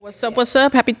What's up? What's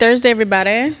up? Happy Thursday,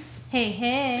 everybody.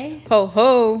 Hey. Ho,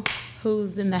 ho.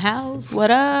 Who's in the house?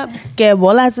 What up? Que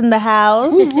bolas in the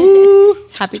house. Woo.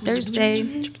 Happy Thursday.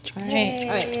 All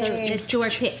right, so let's do our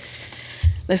picks.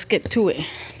 Let's get to it.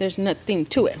 There's nothing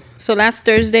to it. So last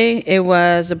Thursday, it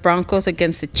was the Broncos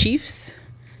against the Chiefs.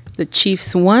 The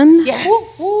Chiefs won. Yes.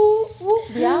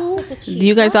 We all picked the Chiefs.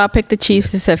 You guys all picked the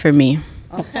Chiefs except for me.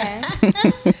 Okay.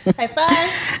 High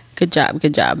five. Good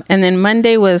job. And then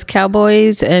Monday was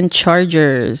Cowboys and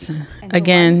Chargers.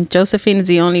 Again, Josephine is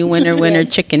the only winner,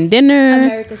 Yes. chicken dinner.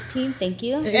 America's team, thank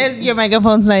you. Your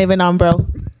microphone's not even on, bro.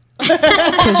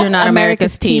 Because you're not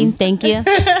America's team. thank you.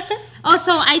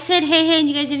 Also, I said hey, and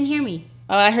you guys didn't hear me.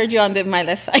 Oh, I heard you on my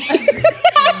left side.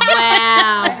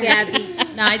 Wow, Gabby.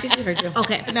 No, I think we heard you.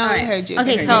 Okay. No, all we right. heard you.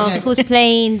 Okay, so who's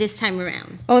playing this time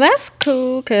around? Oh, that's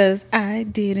cool because I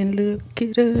didn't look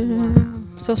it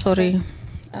up. So sorry.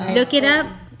 Look it up.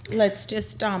 Let's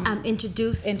just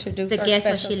Introduce Introduce the our guest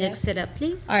while special she looks guest. it up,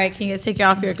 please. All right, can you guys take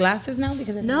off your glasses now?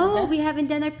 Because I No, think we haven't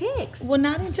done our picks. well,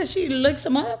 not until she looks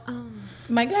them up.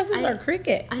 My glasses are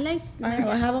cricket. I like. All right,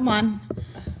 we'll have them on.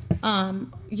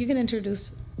 You can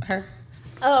introduce her.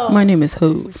 My name is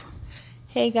Hove.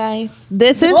 Hey guys,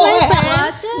 this is my friend.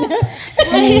 What the?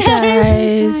 Hey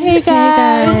guys. Hey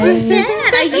guys.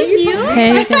 Dad, are you new?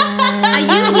 Hey guys. Are you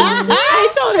new?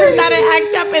 I told her not to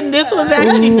act up, and this was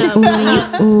acting up.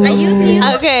 Are you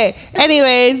new? Okay.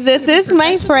 Anyways, this is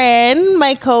my friend,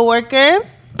 my coworker,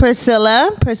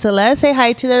 Priscilla. Priscilla, say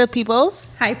hi to the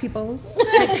peoples. Hi, peoples.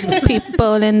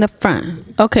 People in the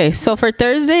front. Okay, so for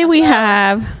Thursday we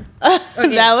have.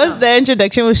 That was the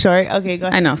introduction was short. Okay, go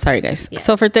ahead. I know, sorry guys.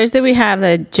 So for Thursday we have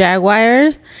the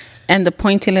Jaguars and the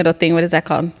pointy little thing. What is that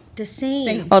called? The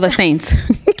same. Oh, the Saints.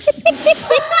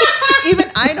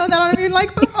 Even I know that I don't even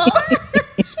like football.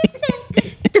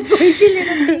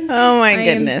 Oh my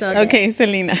am goodness. so dead. Okay,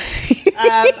 Selena.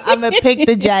 I'm gonna pick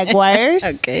the Jaguars.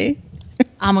 Okay.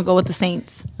 I'm gonna go with the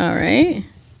Saints. All right.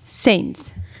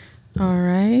 Saints. All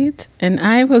right. And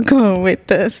I will go with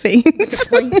the Saints.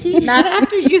 Not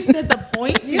after you said the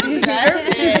point. You deserve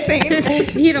to choose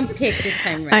Saints. You don't pick this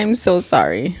time around. I'm so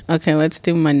sorry. Okay, let's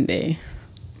do Monday.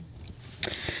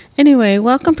 Anyway,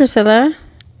 welcome Priscilla.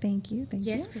 Thank you.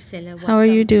 Yes, Priscilla. How are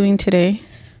you doing today?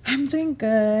 I'm doing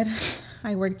good.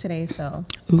 I worked today, so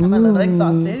I'm a little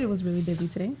exhausted. It was really busy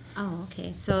today. Oh,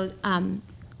 okay. So,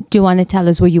 do you want to tell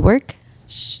us where you work?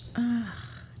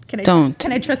 Don't.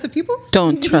 Can I trust the peoples?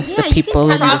 Don't trust the Yeah, you people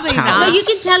can in tell this us. house. No, you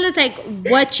can tell us like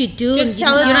what you do. Just and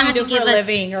tell us you what don't you have do to for give a us.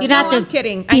 living. You Or don't have to. I'm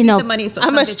kidding. I You need know, the money, so I'm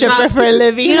come a visit stripper me. for a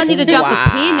living. you don't need to drop a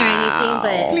pin or anything,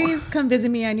 but Please come visit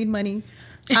me. I need money.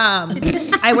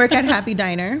 I work at Happy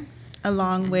Diner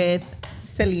along with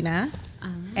Selena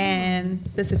and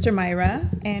the sister Myra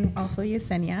and also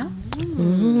Yesenia.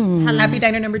 Happy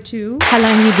Diner number 2. how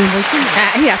long have you been working?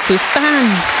 Ay, asustan.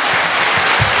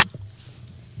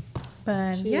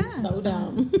 But yeah, so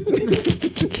dumb.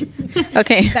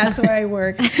 Okay. that's where I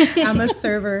work. I'm a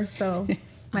server, so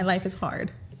my life is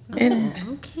hard.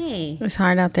 Okay. It's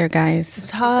hard out there, guys. It's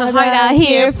hard out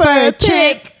here for a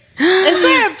trick. It's for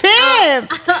a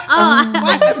pimp.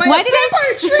 Why did I?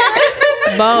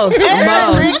 Both. Because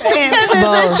it's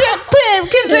a trick pimp.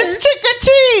 Because it's trick or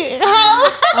treat.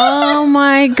 Oh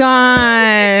my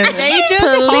God. They just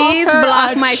Please called her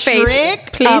block a my face.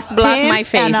 trick, Please a block pimp, my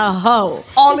face. and a hoe.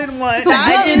 All in one.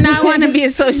 I do not want to be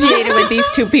associated with these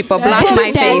two people. Block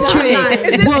my face.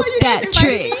 Is this Whoop why you that guys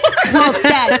trick. invite me? Whoop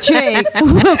that trick.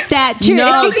 Whoop that trick.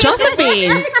 No,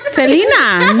 Josephine.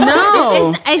 Selena,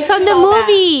 no. It's from the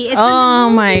movie. It's Oh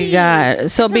my God.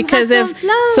 So because Hustle and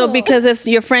Flow. if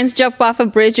your friends jump off a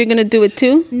bridge, you're gonna do it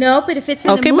too? No, but if it's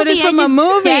from Okay, the movie, but it's from I a just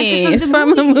movie. dance It's from a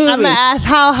I'm movie. going to ask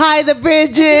how high the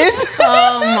bridge is.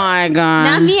 Oh my God.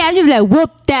 Not me. I'm just like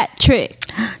whoop that trick.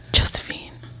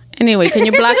 Josephine. Anyway, can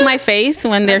you block my face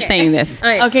when they're saying this?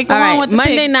 Okay, come All on right, with the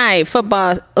Monday picks. night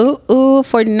football.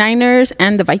 49ers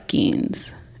and the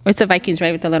Vikings. It's the Vikings,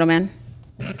 right, with the little man?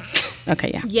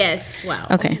 Okay, yeah. Yes. Wow.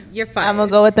 Okay. You're fine. I'm going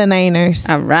to go with the Niners.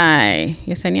 All right.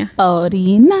 Yesenia?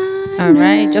 49ers. All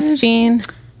right. Josephine?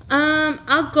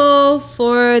 I'll go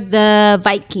for the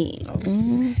Vikings.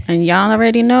 And y'all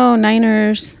already know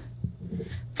Niners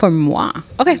for moi.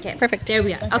 Okay, perfect. There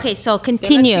we are. Okay, so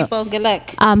continue. Good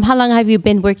luck. How long have you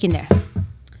been working there?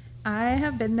 I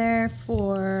have been there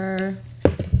for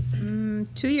 2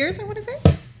 years, I want to say.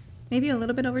 Maybe a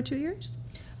little bit over 2 years.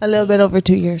 A little bit over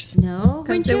 2 years. No,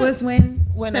 Because it was when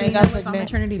When I Selena got was on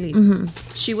pregnant. maternity leave.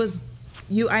 She was,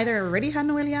 you either already had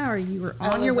Noelia or you were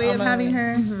on your was way on of my having way.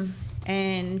 her.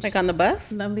 And Like on the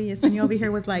bus? lovely Yesenia over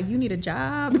here was like, you need a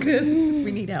job because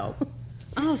we need help.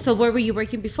 Oh, so where were you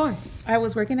working before? I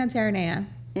was working at Terranea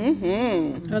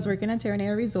I was working at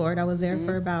Terranea Resort. I was there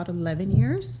for about 11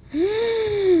 years.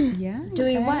 Yeah.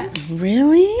 Doing what?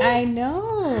 Really? I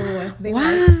know.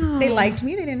 Wow. They liked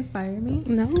me. They didn't fire me.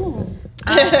 No.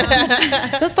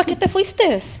 Entonces, ¿para qué te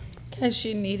fuiste? Because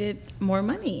she needed more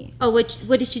money. Oh,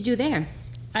 what did you do there?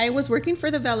 I was working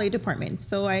for the valet department,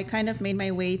 so I kind of made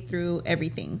my way through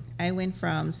everything. I went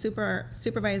from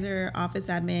supervisor, office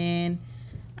admin,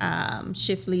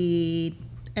 shift lead,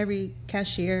 every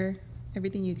cashier,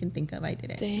 everything you can think of, I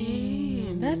did it.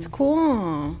 Damn, that's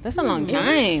cool. That's a long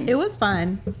time. It was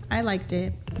fun. I liked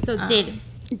it. So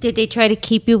did they try to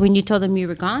keep you when you told them you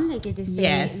were gone? Like, did they say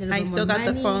Yes, a little I bit still more got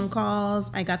the money? phone calls.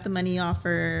 I got the money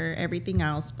offer, everything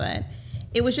else, but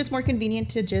it was just more convenient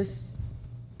to just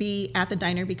be at the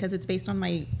diner because it's based on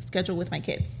my schedule with my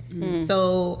kids.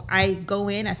 So I go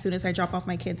in as soon as I drop off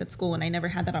my kids at school, and I never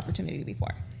had that opportunity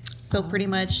before. So pretty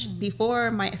much before,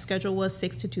 my schedule was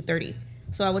 6 to 2:30.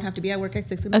 So I would have to be at work at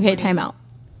 6 in the morning. Okay, time out.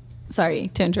 Sorry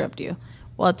to interrupt you.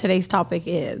 Well, today's topic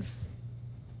is...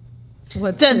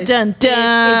 Dun dun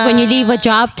dun. Is when you leave a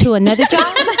job to another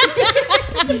job?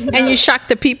 And you shocked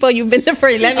the people. You've been there for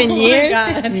 11 years.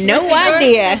 God. No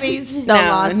idea. So No,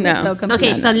 lost. no. So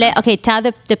confused. Okay, so tell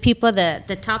the people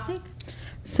the topic.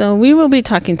 So we will be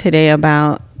talking today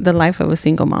about the life of a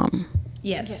single mom.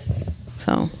 Yes.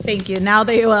 So Thank you. Now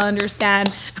they will understand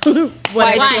Why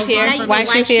what she's here? Now you know Why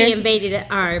she's here? she invaded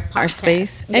our podcast. our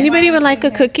space. Anybody would like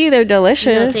a cookie? They're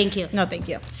delicious. No, thank you. No, thank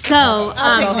you. So,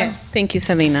 Okay. Thank you,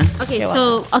 Selena.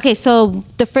 so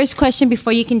the first question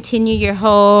before you continue your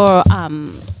whole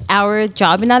hour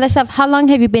job and all that stuff, how long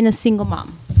have you been a single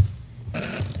mom?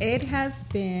 It has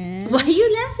been, Why are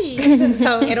you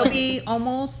laughing? it'll be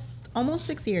almost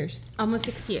 6 years. Almost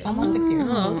 6 years. Almost 6 years.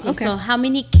 Oh, okay. So how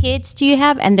many kids do you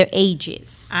have and their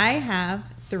ages? I have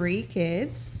 3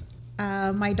 kids.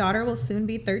 My daughter will soon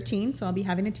be 13, so I'll be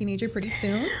having a teenager pretty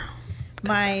soon.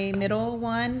 My middle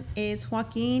one is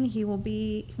Joaquin. He will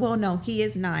be, he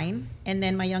is 9. And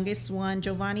then my youngest one,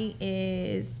 Giovanni,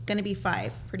 is going to be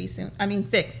 5 pretty soon.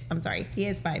 6. I'm sorry. He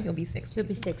is 5. He'll be 6. He'll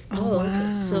be 6. Oh,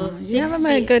 okay. So You have them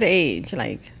at a good age.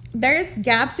 Like, There's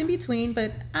gaps in between,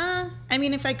 but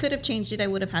if I could have changed it, I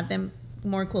would have had them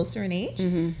more closer in age.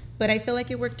 But I feel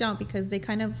like it worked out because they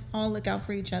kind of all look out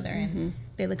for each other and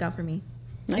they look out for me.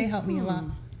 They Nice. help me a lot.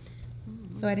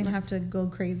 So I didn't have to go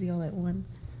crazy all at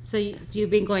once. So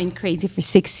you've been going crazy for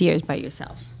 6 years by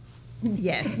yourself.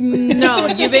 Yes. No,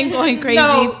 you've been going crazy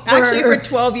No, actually for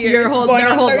 12 years. Your whole, Going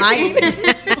their on whole 13.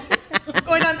 life.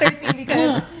 Going on 13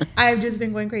 because I've just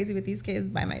been going crazy with these kids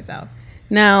by myself.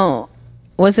 now,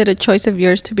 was it a choice of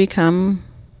yours to become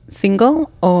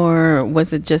single, or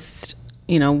was it just,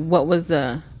 what was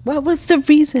the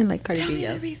reason? Like Cardi Tell B me the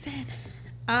yells. reason.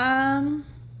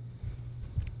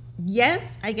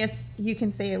 Yes, I guess you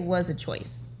can say it was a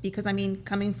choice because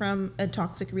coming from a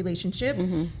toxic relationship,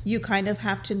 you kind of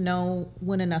have to know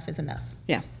when enough is enough.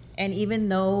 Yeah. And even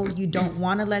though you don't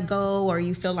want to let go or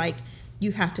you feel like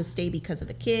you have to stay because of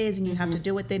the kids and you have to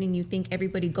deal with it and you think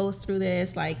everybody goes through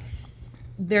this, like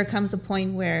there comes a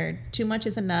point where too much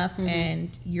is enough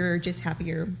and you're just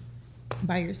happier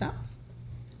by yourself.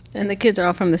 And the kids are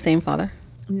all from the same father?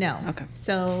 No. Okay.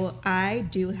 So I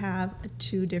do have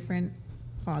 2 different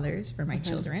fathers for my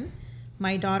children.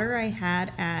 My daughter I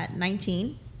had at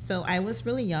 19, so I was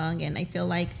really young, and I feel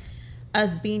like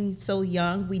us being so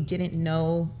young, we didn't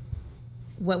know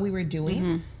what we were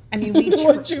doing. We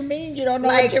What you mean? You don't know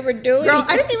what you were doing? Girl,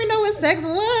 I didn't even know what sex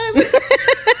was.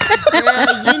 Girl,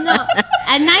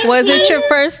 at 19, Was it your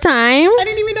first time? I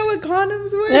didn't even know what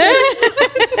condoms were.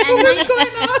 What's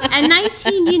going on? At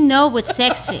 19, you know what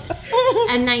sex is.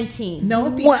 At 19.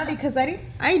 No, because I didn't.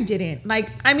 I did,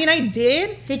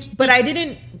 but I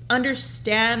didn't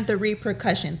understand the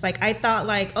repercussions. Like I thought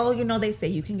they say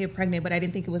you can get pregnant, but I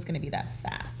didn't think it was going to be that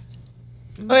fast.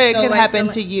 Or it So could I happen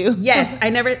feel to like- you. Yes, I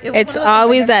never. It's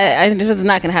always that it was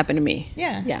not going to happen to me.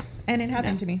 Yeah. Yeah. And it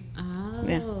happened to me. Oh.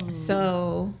 Yeah.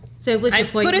 So So it was I your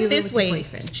put you it were this with your way: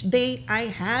 boyfriend. I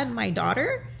had my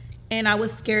daughter, and I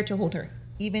was scared to hold her,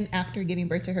 even after giving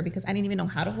birth to her, because I didn't even know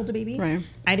how to hold a baby. Right.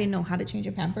 I didn't know how to change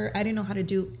a pamper. I didn't know how to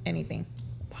do anything.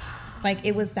 Wow. Like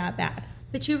it was that bad.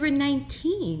 But you were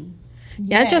 19.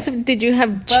 Yeah, Yes. Joseph, did you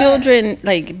have children,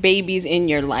 like babies in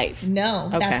your life? No,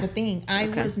 Okay. that's the thing. I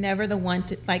Okay. was never the one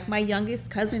to my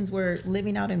youngest cousins were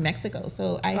living out in Mexico,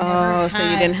 so I never Oh, had, so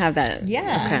you didn't have that.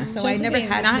 Yeah, Okay. so I never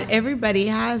had. Not everybody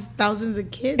has thousands of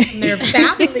kids in their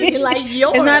family like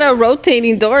yours. It's not a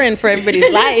rotating door in for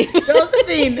everybody's life.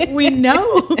 Josephine, we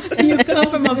know you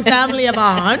come from a family of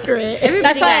 100.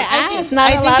 That's why I asked. Not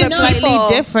I a think lot of it's slightly people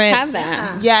different. have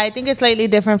that. Yeah, I think it's slightly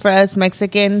different for us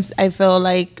Mexicans. I feel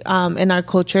like in our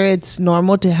culture, it's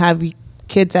normal to have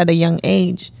kids at a young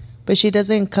age, but she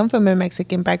doesn't come from a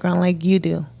Mexican background like you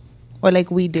do. Or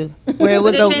like we do, where it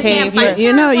was okay.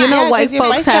 You know, white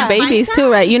folks have babies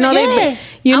too, right? You know they, white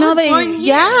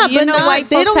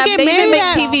folks have. They even make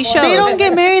TV shows. They don't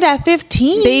get married at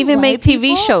 15. They even make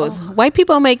TV shows. White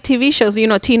people make TV shows. You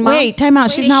know, Teen Mom. Wait, time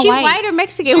out. She's not white. White or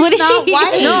Mexican? What is she?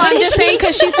 White. No, I'm just saying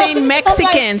because she's saying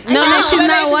Mexicans. No, she's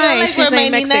not white. She's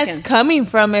saying Mexicans. Coming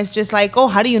from is just like, oh,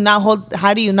 how do you not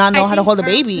know how to hold a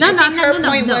baby? No. Her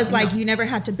point was like you never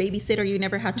had to babysit or you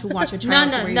never had to watch a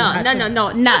child. No.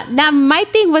 My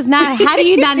thing was not how do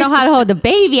you not know how to hold a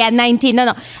baby at 19?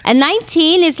 No. At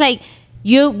 19, it's like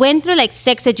you went through like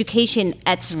sex education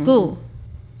at school.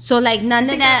 So like none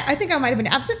of that. I think I might have been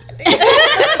absent.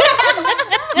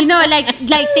 Like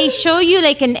they show you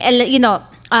like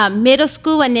middle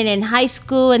school and then in high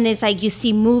school and it's like you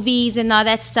see movies and all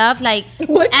that stuff. Like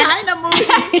what kind of movie?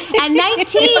 At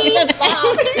 19.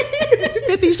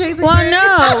 50 Shades of Well, Grey.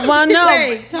 no.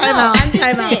 Wait,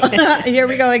 time out. Here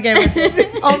we go again with this.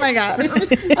 Oh my god,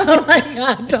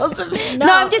 Josephine.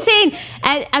 No, I'm just saying.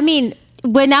 I mean,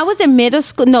 when I was in middle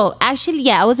school, I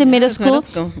was in middle school,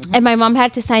 and my mom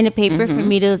had to sign a paper for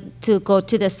me to go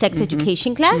to the sex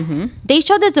education class. They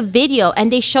showed us a video,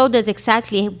 and they showed us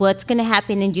exactly what's going to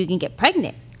happen, and you can get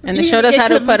pregnant. And they showed us how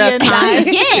to put a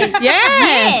condom.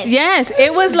 Yes.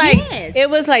 It was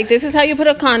like this is how you put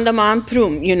a condom on,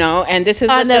 and this is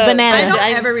on the banana. I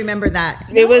don't ever remember that.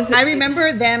 I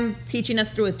remember them teaching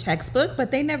us through a textbook,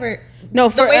 but they never. No,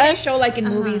 for the way us, they show like in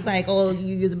movies, like you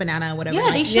use a banana or whatever.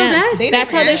 Yeah, they showed us.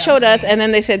 That's how they showed us, and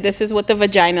then they said this is what the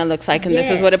vagina looks like, and this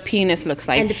is what a penis looks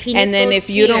like, and then if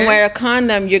you don't wear a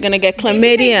condom, you're gonna get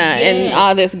chlamydia and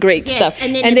all this great stuff.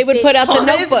 And they would put out the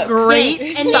notebook.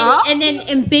 Great stuff. And then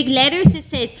in big letters it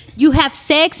says, "You have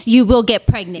sex, you will get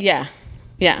pregnant." Yeah.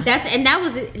 That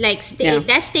was like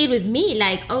that stayed with me.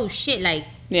 Like, oh shit, like.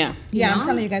 Yeah. I'm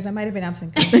telling you guys, I might have been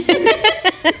absent. Okay,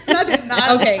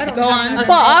 go on.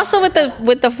 Well, also with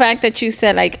the fact that you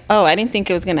said like, oh, I didn't think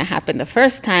it was going to happen the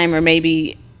first time, or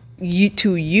maybe you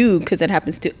because it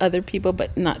happens to other people,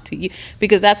 but not to you,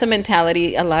 because that's a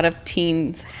mentality a lot of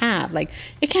teens have. Like,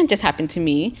 it can't just happen to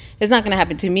me. It's not going to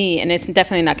happen to me, and it's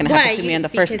definitely not going to happen to me on the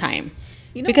first time.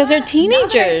 Because they're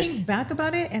teenagers. Now that I think back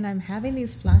about it, and I'm having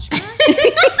these flashbacks.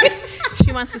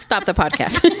 She wants to stop the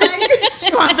podcast.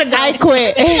 She wants to die.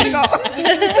 Quit.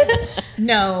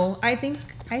 No, I think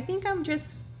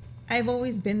I've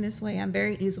always been this way. I'm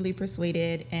very easily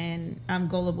persuaded, and I'm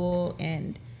gullible,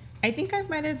 and I think I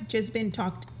might have just been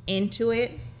talked into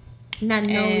it, not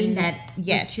knowing that.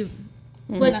 Yes,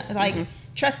 was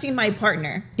trusting my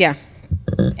partner. Yeah,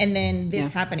 and then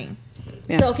this happening.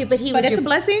 Yeah. So okay, but it's a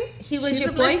blessing. He was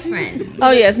your boyfriend.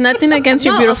 Oh yes, nothing against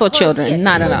your beautiful children. Yes.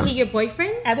 Not at all. Was he your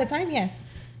boyfriend at the time? Yes.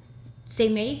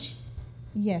 Same age?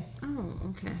 Yes. Oh,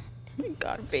 okay. Oh my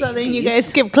God, so then you guys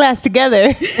skipped class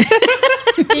together.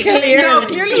 Clearly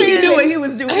you knew what he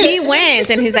was doing. He went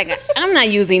and he's like, I'm not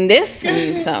using this.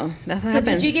 And so that's what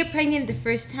happened. Did you get pregnant the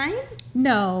first time?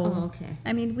 No. Oh, okay.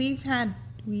 I mean, we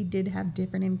did have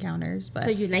different encounters, but so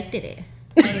you liked it.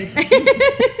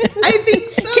 I think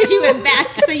so. Because you went back,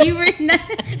 so you were not.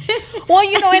 Well,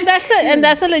 and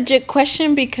that's a legit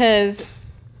question, because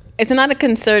it's not a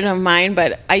concern of mine,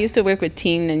 but I used to work with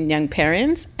teen and young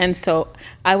parents, and so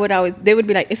they would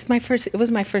be like, it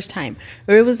was my first time,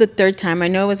 or it was the third time. I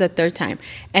know it was the third time.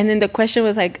 And then the question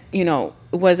was like,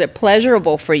 was it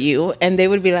pleasurable for you? And they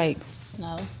would be like,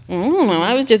 no.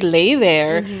 I would just lay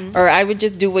there, or I would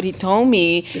just do what he told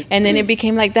me. And then it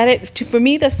became like that. For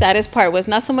me, the saddest part was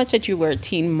not so much that you were a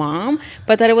teen mom,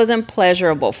 but that it wasn't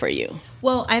pleasurable for you.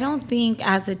 Well, I don't think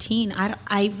as a teen,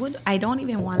 I don't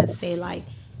even want to say like,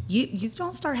 you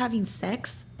don't start having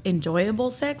sex,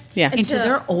 enjoyable sex, until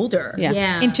they're older.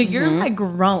 Yeah. Until you're like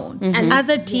grown. And as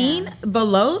a teen,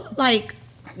 below like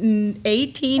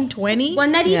 18, 20. Well,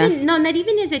 not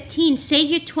even as a teen. Say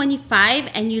you're 25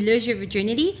 and you lose your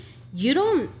virginity. I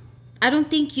don't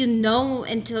think you know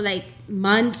until like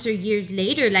months or years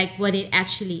later, like what it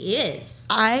actually is.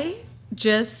 I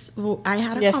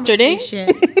had a Yesterday?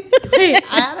 conversation. I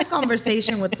had a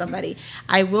conversation with somebody.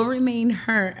 I will remain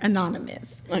her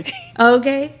anonymous.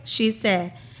 Okay. She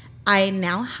said, I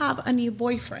now have a new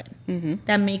boyfriend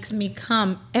that makes me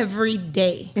come every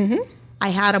day. I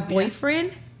had a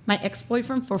boyfriend, my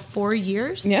ex-boyfriend, for 4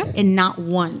 years, and not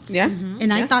once.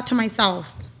 And I thought to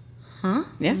myself, huh?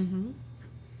 Yeah.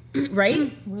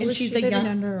 Right? And she's living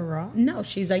under a rock? No,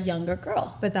 she's a younger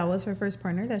girl. But that was her first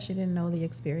partner that she didn't know the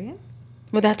experience?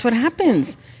 Well, that's what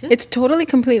happens. It's totally,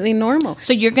 completely normal.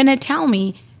 So you're going to tell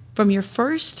me from your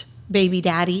first baby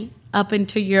daddy up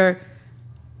into your,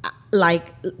 like,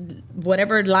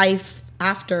 whatever life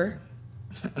after,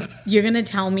 You're gonna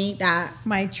tell me that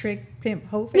My trick pimp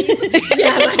hoe face.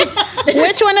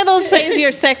 Which one of those phases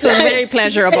your sex was very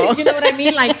pleasurable? you know what I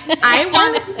mean? Like I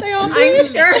want to say, I'm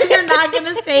sure you're not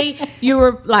gonna say you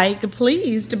were like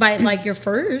pleased by like your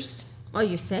first. Oh,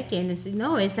 your second.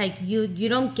 It's like you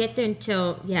don't get there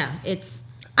until it's.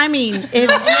 I mean, if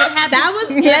that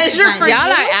was pleasure for Y'all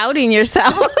you, are outing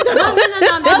yourself. No.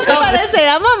 I was about to say,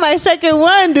 I'm on my second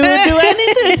one, dude. Do I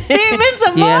need to experiment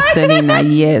some more? Yes, Selena,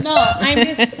 yes. no, I'm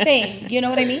just saying. You know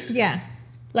what I mean? Yeah.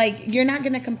 Like you're not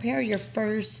gonna compare your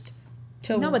first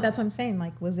to No, but that's what I'm saying.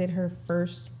 Like, was it her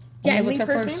first? yeah, it was only her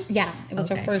person? first. Yeah, it was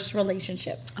her Okay. first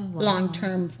relationship, long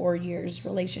term, 4 years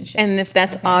relationship. And if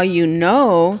that's all you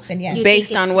know, Then yes. You based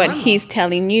think on it's what normal. he's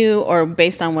telling you, or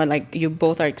based on what like you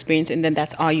both are experiencing, then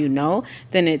that's all you know.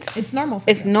 Then it's normal for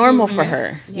It's her. normal for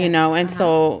her, you know. And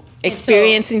so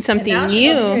experiencing something now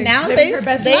she's new. okay. now Living her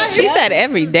best life. She said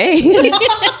every day.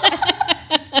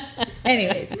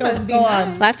 anyways, Must be go nice.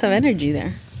 on. Lots of energy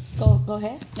there. Go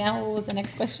ahead. Now, what was the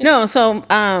next question? No, so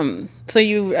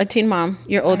you a teen mom.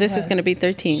 Your oldest is was. going to be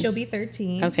 13. She'll be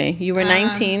 13. Okay, you were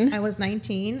 19. I was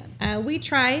 19. We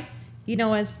tried,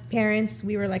 as parents,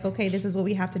 we were like, okay, this is what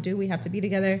we have to do. We have to be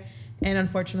together. And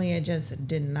unfortunately, it just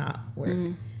did not work.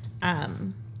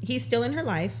 He's still in her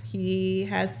life. He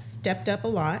has stepped up a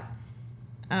lot.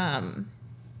 And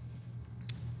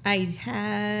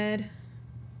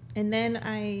then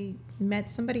I met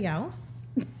somebody else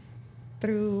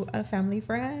through a family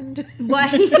friend. Why?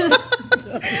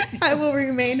 I will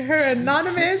remain her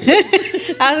anonymous.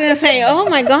 I was going to say, oh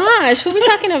my gosh, who are we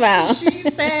talking about? She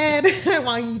said, I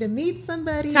want you to meet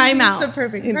somebody. Time He's out. The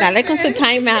perfect Dale con su person.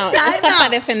 time out. Time Está para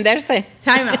out. defenderse.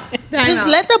 Time out. Just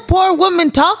let the poor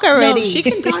woman talk already. No, she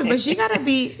can talk, but she gotta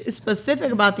be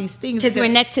specific about these things Because we're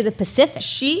next to the Pacific.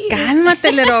 She is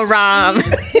Cálmate, little Rob.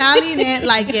 telling it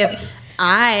like if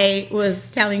I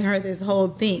was telling her this whole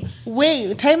thing.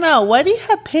 Wait, time out. Why do you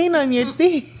have paint on your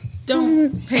thing?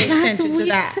 Don't pay attention to week,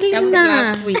 that. That was Selena.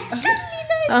 last week.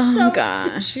 Oh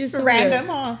gosh. She's so Random,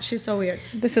 weird. huh? She's so weird.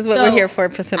 This is what So, we're here for,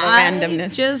 Priscilla. I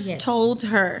Randomness. just told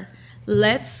her,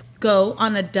 let's go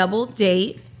on a double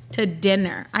date to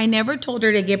dinner. I never told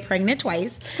her to get pregnant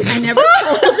twice. I never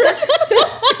told her to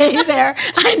stay there.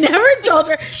 I never told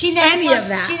her any of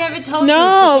that. She never told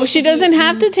No, you. she doesn't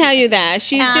have to tell you that.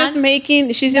 She's just making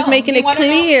it you wanna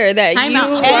clear that Time you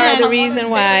out. are And- the reason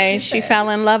why she fell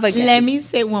in love again. Let me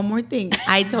say one more thing.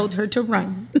 I told her to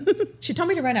run. She told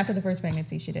me to run after the first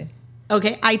pregnancy. She did.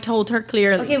 Okay, I told her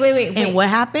clearly. Okay, wait. And what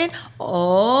happened?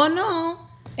 Oh no.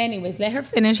 Anyways, let her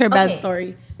finish her bad Okay.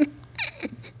 story.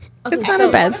 It's not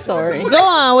a bad story. Go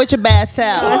on with your bad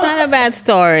self. It's not a bad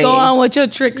story. Go on with your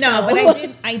tricks. No,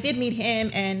 but I did meet him,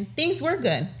 and things were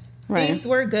good. Right. Things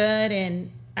were good,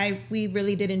 and we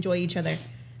really did enjoy each other.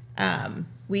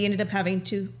 We ended up having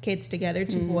 2 kids together,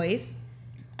 2 boys,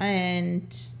 and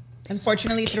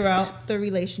unfortunately, throughout the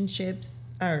relationship,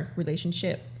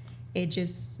 it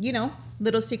just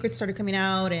little secrets started coming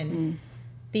out, and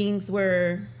things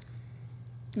were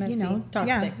Messy, toxic. toxic,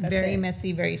 Yeah, that's very it.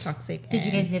 messy, very toxic. Did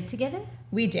you and guys live together?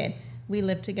 We did. We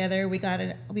lived together. We got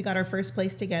our first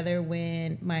place together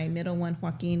when my middle one,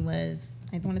 Joaquin, was,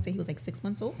 I want to say he was like 6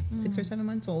 months old, 6 or 7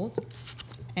 months old.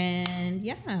 And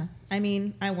yeah, I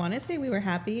mean, I want to say we were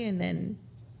happy, and then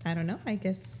I don't know, I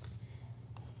guess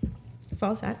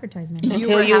false advertisement.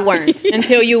 Until you weren't.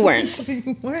 Until you weren't.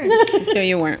 Weren't. Until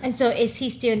you weren't. And so is he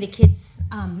still in the kids'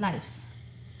 lives?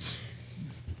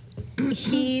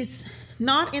 He's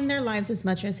not in their lives as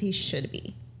much as he should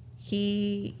be.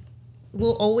 He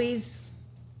will always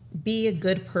be a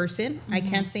good person. I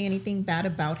can't say anything bad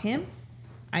about him.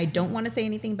 I don't want to say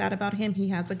anything bad about him. He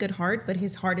has a good heart, but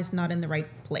his heart is not in the right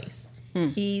place.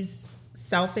 He's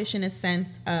selfish in a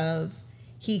sense of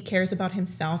he cares about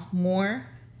himself more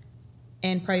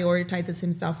and prioritizes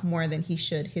himself more than he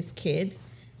should his kids.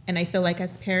 And I feel like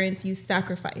as parents, you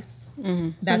sacrifice.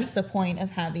 That's the point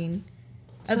of being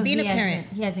a parent.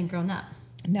 He hasn't grown up.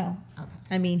 No.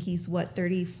 I mean, he's what,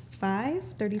 35,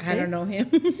 36? I don't know him.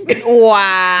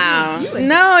 Wow.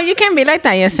 No, you can't be like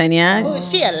that, Yesenia. Oh,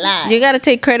 she a lie. You got to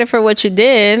take credit for what you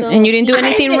did, and you didn't do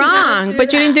anything wrong.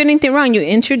 But you didn't do anything wrong. You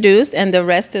introduced, and the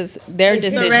rest is their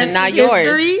decision, not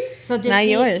yours. So does Not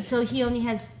he, yours. So he only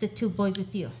has the 2 boys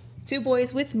with you. 2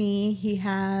 boys with me. He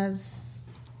has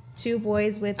 2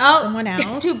 boys with Oh, someone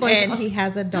else. 2 boys. And he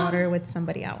has a daughter with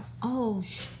somebody else. Oh,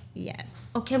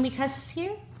 Yes. can we cuss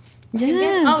here?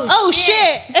 Yeah. Oh,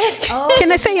 shit. Oh,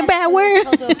 Can I say a bad word?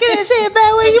 Can I say it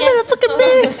bad way? You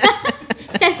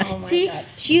motherfucking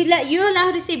bitch. See, you allow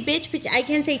her to say bitch, but I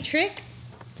can't say trick.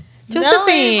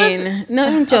 Josephine.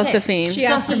 No, Josephine. She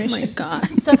asked Oh my permission. God.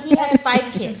 So he has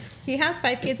 5 kids. He has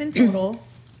 5 kids in total.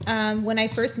 When I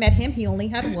first met him, he only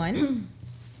had one,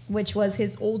 which was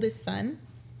his oldest son.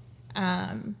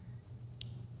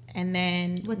 And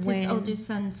then What's his older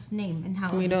son's name and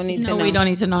how? We don't need to No, know. we don't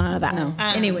need to know none of that. No.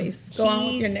 Anyways, go on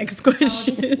with your he's- next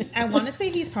question. I want to say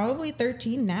he's probably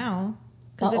 13 now.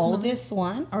 The 'Cause if not- oldest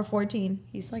one? or 14.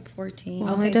 He's like 14.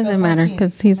 Well, Okay, it so doesn't matter 14.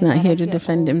 because he's Oh my not God, here I to feel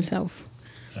defend old. himself.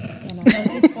 So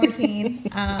he's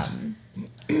 14.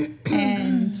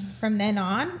 And from then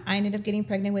on, I ended up getting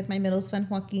pregnant with my middle son,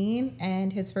 Joaquin,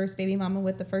 and his first baby mama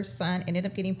with the first son. Ended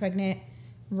up getting pregnant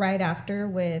right after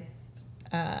with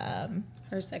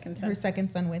Her second son. her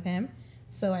second son with him.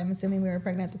 So I'm assuming we were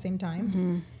pregnant at the same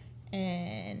time.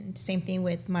 And same thing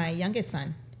with my youngest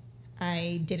son.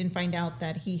 I didn't find out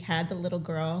that he had the little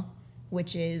girl,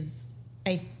 which is,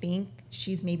 I think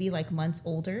she's maybe like months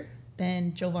older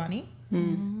than Giovanni.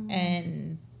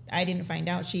 And I didn't find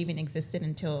out she even existed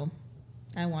until,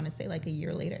 I want to say, like a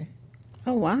year later.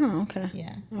 Oh, wow. Okay.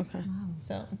 Yeah. Okay.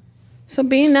 So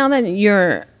being now that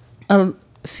you're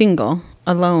single,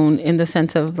 alone, in the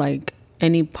sense of like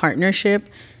any partnership,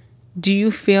 do you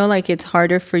feel like it's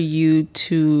harder for you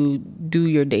to do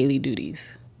your daily duties?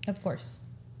 of course,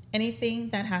 anything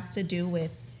that has to do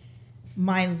with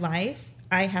my life,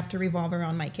 I have to revolve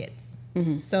around my kids.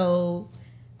 So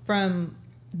from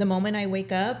the moment I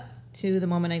wake up to the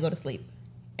moment I go to sleep,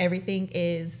 everything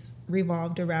is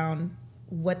revolved around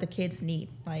what the kids need.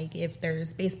 Like if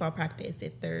there's baseball practice,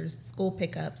 if there's school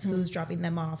pickups, who's dropping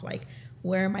them off, like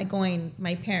where am I going?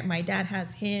 My dad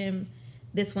has him.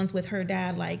 This one's with her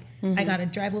dad. Like I got to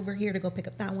drive over here to go pick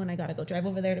up that one. I got to go drive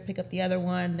over there to pick up the other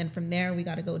one. Then from there, we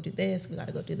got to go do this. We got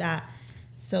to go do that.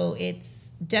 So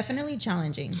it's definitely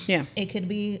challenging. Yeah. It could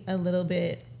be a little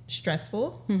bit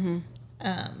stressful.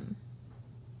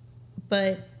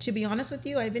 But to be honest with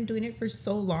you, I've been doing it for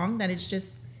so long that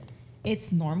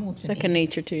it's normal to It's me. like a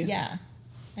nature to you. Yeah.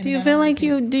 Do you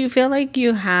feel like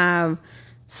you have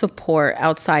support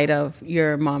outside of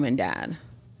your mom and dad?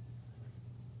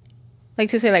 Like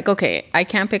to say like, okay, I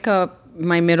can't pick up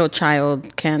my middle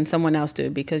child. Can someone else do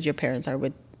it because your parents are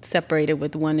separated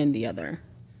with one and the other?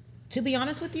 To be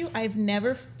honest with you, I've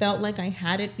never felt like I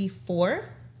had it before,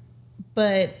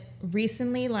 but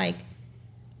recently, like,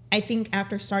 I think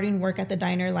after starting work at the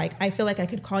diner, like, I feel like I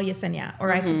could call Yesenia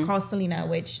or I could call Selena,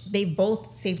 which they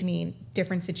both saved me in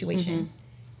different situations.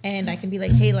 And I can be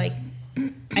like, hey, like,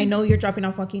 I know you're dropping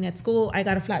off Joaquin at school. I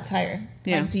got a flat tire.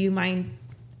 Yeah. Like, do you mind?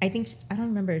 I don't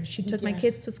remember. She took my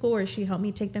kids to school or she helped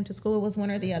me take them to school. It was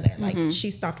one or the other. Like,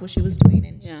 she stopped what she was doing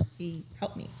and she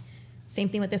helped me. Same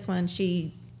thing with this one.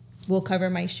 She will cover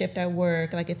my shift at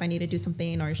work. Like, if I need to do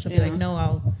something, or she'll be like, no,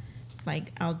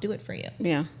 I'll do it for you.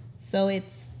 Yeah. So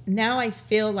now I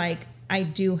feel like I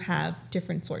do have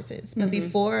different sources. But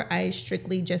before, I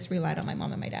strictly just relied on my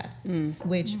mom and my dad,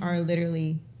 which are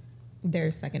literally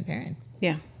their second parents.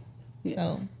 Yeah.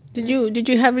 So Did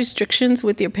you have restrictions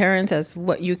with your parents as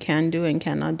what you can do and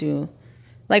cannot do?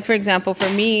 Like, for example, for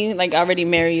me, like already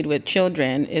married with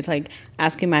children, it's like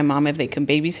asking my mom if they can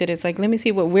babysit. It's like, let me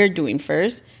see what we're doing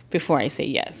first before I say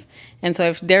yes. And so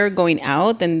if they're going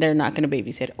out, then they're not going to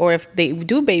babysit. Or if they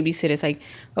do babysit, it's like,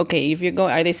 okay, if you're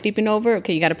going, are they sleeping over?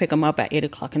 Okay, you got to pick them up at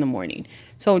 8:00 in the morning.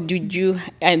 So did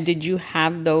you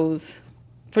have those?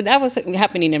 For that was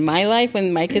happening in my life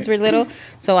when my kids were little.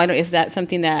 So I don't. Is that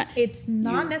something that it's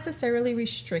not necessarily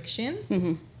restrictions.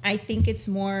 I think it's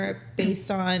more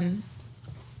based on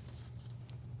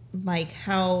like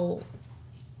how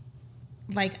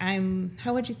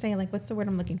would you say, like, what's the word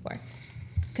I'm looking for?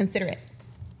 Considerate.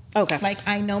 Okay. Like,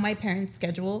 I know my parents'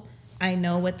 schedule. I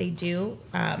know what they do.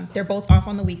 They're both off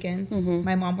on the weekends.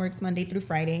 My mom works Monday through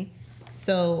Friday.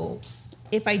 So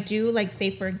if I do, like, say,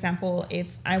 for example,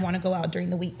 if I want to go out during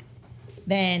the week,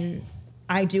 then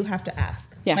I do have to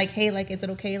ask. Yeah. Like, hey, like, is it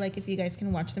okay, like, if you guys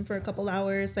can watch them for a couple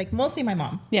hours? Like, mostly my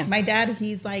mom. Yeah. My dad,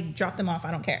 he's like, drop them off.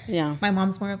 I don't care. Yeah. My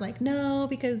mom's more of like, no,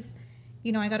 because,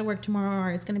 you know, I got to work tomorrow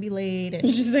or it's going to be late.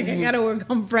 And She's like, I gotta work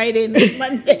on Friday and it's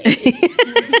Monday.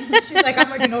 she's like, I'm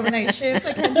working overnight shifts.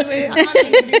 I can't do it. I'm not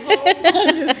even getting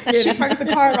home. She parks the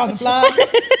car on the block.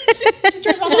 She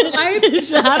turns on all the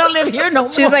lights. I don't live here no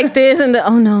more. She's like this and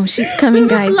oh no, she's coming,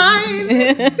 guys.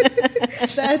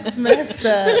 That's messed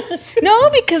up. No,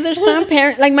 because there's some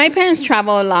parents, like my parents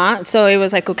travel a lot. So it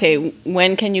was like, okay,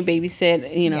 when can you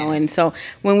babysit? You know, and so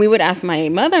when we would ask my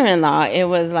mother-in-law, it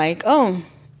was like, oh,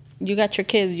 you got your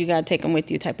kids, you got to take them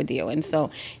with you type of deal. And so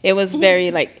it was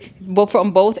very like,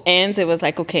 from both ends, it was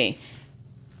like, okay,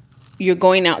 you're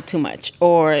going out too much,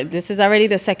 or this is already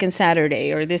the second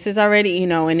Saturday, or this is already, you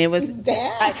know, and it was, and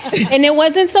it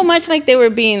wasn't so much like they were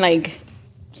being like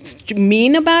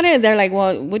mean about it. They're like,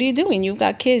 well, what are you doing? You've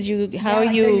got kids. How are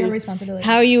like you, they're your responsibility.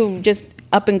 how are you just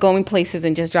up and going places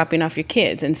and just dropping off your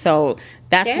kids. And so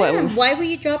that's why were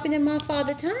you dropping them off all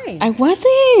the time? I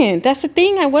wasn't. That's the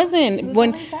thing. I wasn't.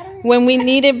 When we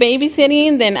needed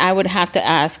babysitting, then I would have to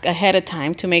ask ahead of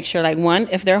time to make sure, like, one,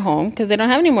 if they're home, because they don't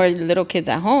have any more little kids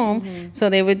at home, so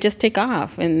they would just take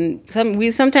off. And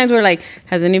sometimes we're like,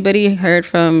 has anybody heard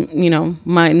from,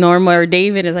 my Norma or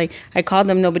David? Is like, I called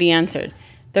them, nobody answered.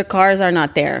 Their cars are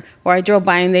not there. Or I drove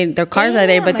by and their cars are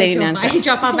there, but they didn't answer. I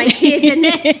drop off my kids and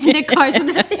their cars are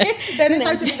not there. Then it's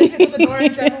hard to hit the door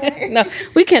and drive away. No,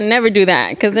 we can never do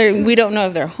that because we don't know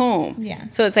if they're home. Yeah.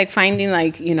 So it's like finding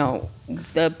the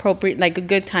appropriate, like a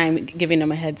good time, giving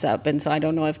them a heads up. And so I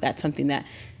don't know if that's something that,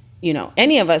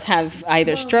 any of us have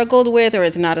either struggled with, or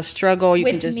it's not a struggle. You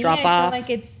can just drop off. I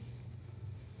feel like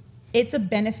it's a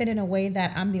benefit in a way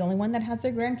that I'm the only one that has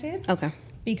their grandkids. Okay.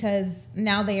 Because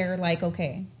now they are like,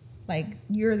 okay, like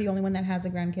you're the only one that has the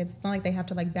grandkids. It's not like they have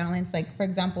to like balance, like, for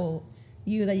example,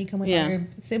 you come with all your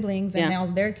siblings and now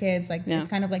their kids, like it's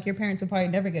kind of like your parents will probably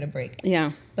never get a break.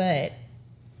 Yeah. But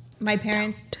my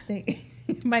parents, they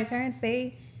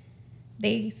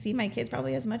see my kids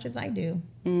probably as much as I do.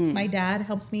 My dad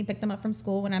helps me pick them up from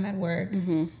school when I'm at work.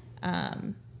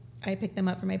 I pick them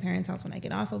up from my parents' house when I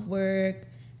get off of work.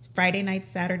 Friday nights,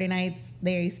 Saturday nights,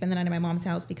 they spend the night at my mom's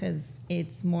house because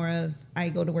it's more of I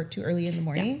go to work too early in the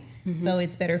morning. Yeah. So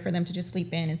it's better for them to just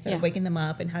sleep in instead of waking them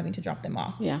up and having to drop them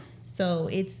off. Yeah. So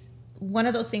it's one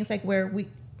of those things like where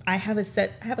I have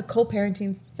a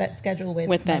co-parenting set schedule with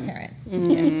my parents.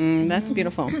 Yes. That's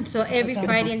beautiful. So every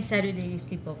Friday and Saturday you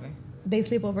sleep over. They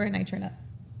sleep over and I turn up.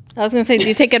 I was going to say, do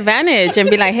you take advantage and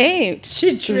be like, hey.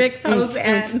 She tricks Jose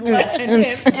and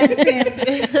Fridays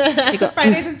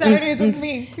and Saturdays is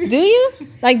me. Do you?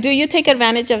 Like, do you take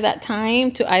advantage of that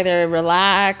time to either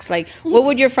relax? Like, what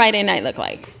would your Friday night look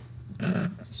like?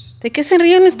 ¿De qué se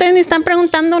ríen ustedes? Ni están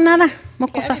preguntando nada.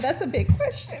 Mocosas. That's a big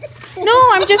question. No,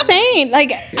 I'm just saying.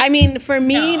 Like, I mean, for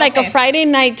me, a Friday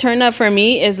night turn up for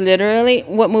me is literally,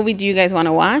 what movie do you guys want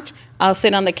to watch? I'll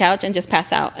sit on the couch and just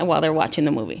pass out while they're watching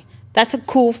the movie. That's a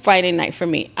cool Friday night for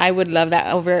me. I would love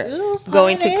that over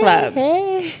going to clubs.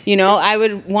 Hey. I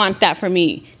would want that for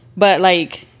me. But,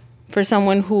 like, for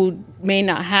someone who may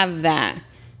not have that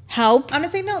help.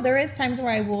 Honestly, no. There is times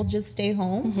where I will just stay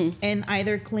home and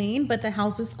either clean, but the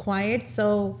house is quiet,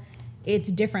 so it's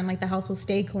different. Like, the house will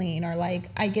stay clean, or, like,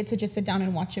 I get to just sit down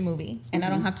and watch a movie, and I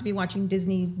don't have to be watching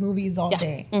Disney movies all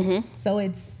day. So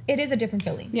it is a different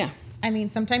feeling. Yeah. I mean,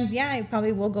 sometimes, I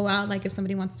probably will go out, like, if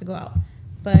somebody wants to go out.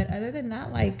 But other than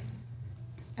that, like,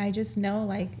 I just know,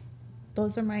 like,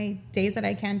 those are my days that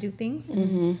I can do things.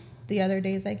 The other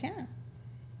days I can't.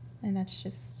 And that's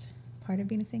just part of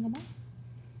being a single mom.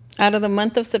 Out of the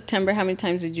month of September, how many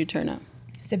times did you turn up?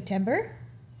 September?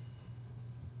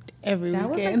 Every weekend.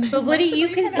 Was like, but what do you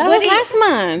consider? That was last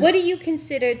month. What do you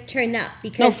consider turn up?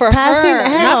 Because no, for her,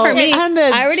 not for me.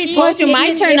 I already told you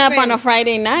my turn up on a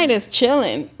Friday night is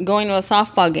chilling, going to a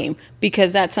softball game,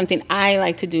 because that's something I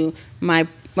like to do. My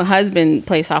husband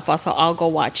plays softball, so I'll go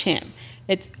watch him.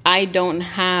 I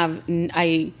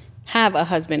have a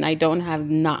husband. I don't have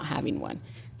not having one.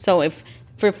 So if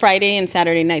for Friday and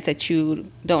Saturday nights that you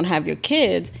don't have your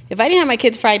kids, if I didn't have my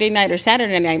kids Friday night or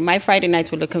Saturday night, my Friday nights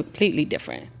would look completely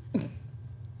different.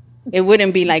 It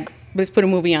wouldn't be like, let's put a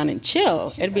movie on and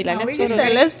chill. It'd be like,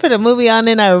 let's put a movie on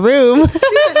in our room.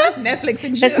 That's Netflix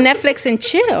and chill. That's Netflix and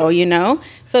chill,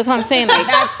 So that's what I'm saying. Like,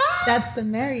 that's the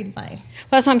married life.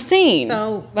 That's what I'm saying.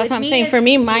 So that's what I'm saying. For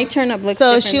me, my turn up looks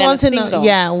different. So she wants to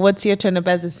know, what's your turn up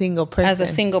as a single person? As a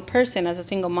single person, as a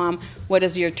single mom, what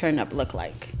does your turn up look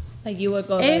like? Like, you would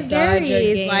go to Dodger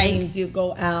games, you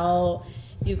go out,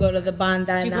 you go to the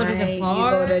banda night, go to the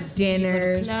bars, you go to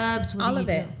dinners, you go to clubs, all of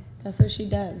it. That's what she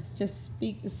does. Just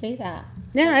say that.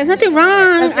 Yeah, there's nothing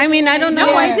wrong. I mean, I don't know.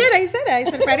 No, I did. I said it. I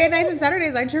said Friday nights and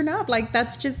Saturdays I turn up. Like,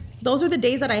 those are the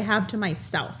days that I have to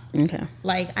myself. Okay.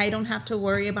 Like, I don't have to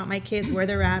worry about my kids, where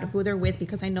they're at, who they're with,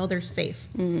 because I know they're safe.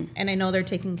 And I know they're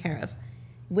taken care of.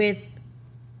 With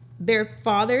their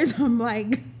fathers, I'm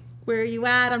like, where are you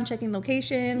at? I'm checking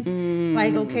locations.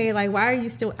 Like, okay, like, why are you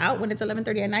still out when it's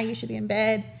 11:30 at night? You should be in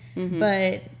bed.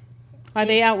 But are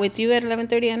they out with you at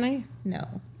 11:30 at night? No.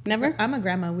 Never? I'm a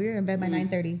grandma. We're in bed by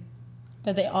 9:30.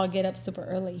 But they all get up super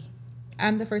early.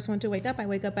 I'm the first one to wake up. I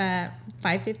wake up at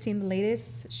 5:15 the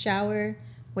latest, shower,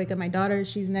 wake up my daughter.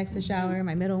 She's next to shower.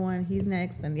 My middle one, he's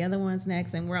next. And the other one's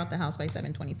next. And we're out the house by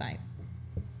 7:25.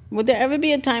 Would there ever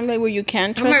be a time where you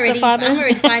can trust the father? I'm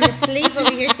already trying to sleep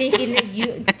over here thinking that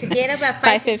you to get up at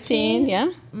 5:15, yeah?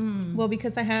 Well,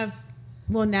 because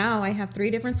now I have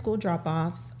 3 different school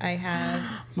drop-offs. I have...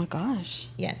 Oh my gosh.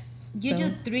 Yes. You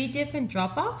do 3 different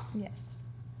drop-offs? Yes.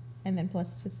 And then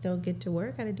plus to still get to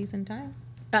work at a decent time.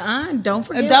 Don't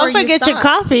forget. Don't forget your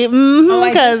coffee.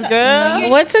 Because, girl.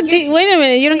 What's wait a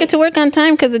minute. You don't get to work on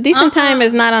time because a decent time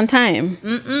is not on time.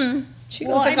 She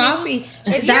goes to coffee.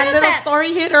 If that little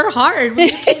story hit her hard when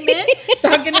you came in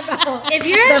talking about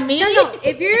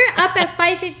if you're up at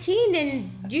 5:15,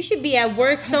 then you should be at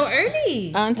work so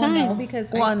early. On time. Well, no, because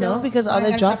because all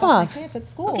the drop-offs. Kids at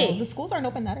school. Okay. The schools aren't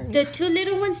open that early. The two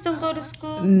little ones don't go to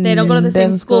school. they don't go to the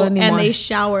same school anymore. and they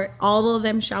shower. All of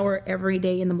them shower every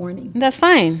day in the morning. That's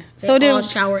fine. They all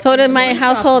shower So in did the my morning.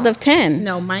 household of 10.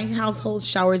 No, my household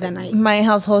showers at night. My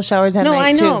household showers at No, night,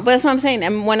 I know, too. but that's what I'm saying.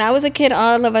 And when I was a kid,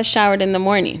 all of us showered in the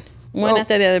morning. One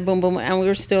after the other, boom, boom, and we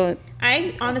were still...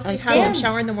 I honestly have them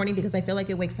shower in the morning because I feel like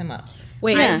it wakes them up.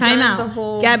 Wait, Yeah. time done the out.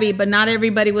 whole- Gabby, but not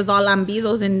everybody was all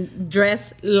lambidos and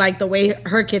dressed like the way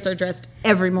her kids are dressed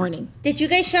every morning. Did you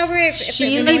guys shower at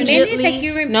She 15 minutes legitly- like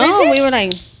you were in No, prison? we were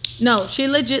like... No, she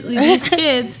legitly, these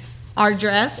kids are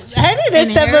dressed. I need to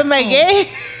and step hair in my combed. game.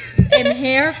 And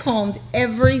hair combed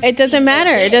every It doesn't single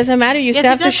matter. day. It doesn't matter. You Yes, still it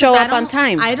have to does, show 'cause up on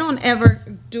time. I don't ever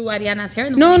do Ariana's hair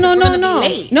in the No, morning. no, 'cause no, we're gonna no. be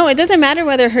late. No, it doesn't matter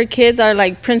whether her kids are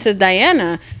like Princess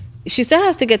Diana. She still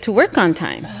has to get to work on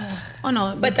time. Oh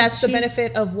no, But that's the she's-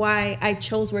 benefit of why I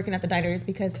chose working at the diner is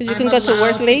because you I'm can go to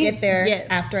work allowed late? Get there Yes.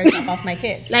 after I drop off my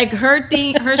kid. Like her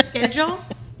schedule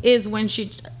is when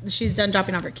she's done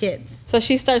dropping off her kids. So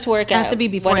she starts work It at has to be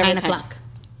before whatever 9 time, o'clock.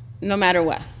 no matter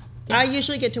what. I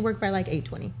usually get to work by like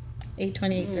 8:20.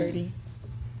 8:20, 8:30,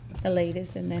 the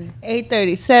latest, and then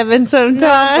 8:37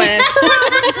 sometimes.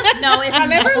 No, if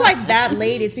I'm ever like that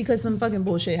late, it's because some fucking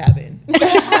bullshit happened.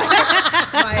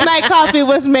 My coffee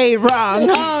was made wrong.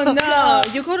 Oh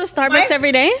no! You go to Starbucks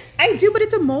every day? I do, but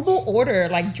it's a mobile order.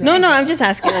 Like No, I'm just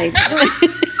asking. Like,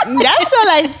 That's for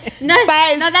like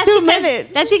that's 2 because,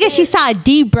 minutes. That's because she saw a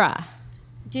Debra.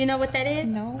 Do you know what that is?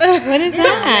 No. what is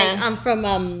that? Like,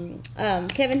 from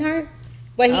Kevin Hart,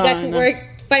 where he got to no. work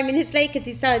 5 minutes late because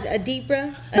he saw a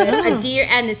zebra, a deer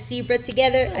and a zebra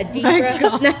together. A zebra.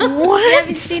 What? You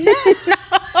haven't seen that?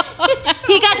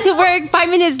 He got to work 5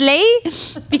 minutes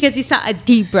late because he saw a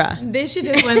zebra. this shit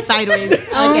just went sideways.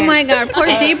 Oh my God, poor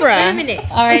Debra. Wait a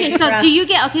minute. All right, Okay, so Debra. do you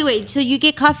get? Okay, wait. So you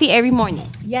get coffee every morning?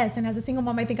 Yes, and as a single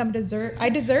mom, I think I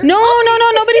deserve. No,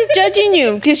 nobody's judging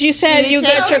you because you said you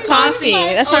get your coffee.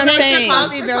 That's what I'm saying.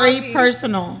 Coffee very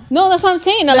personal. No, that's what I'm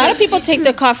saying. A lot of people take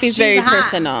their coffees very She's hot.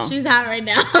 personal. She's hot right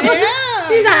now.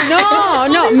 She's hot.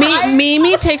 No,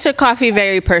 Mimi takes her coffee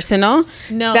very personal.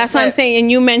 No, that's what I'm but- saying.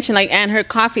 And you mentioned like and her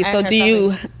coffee. So And her do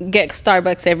you get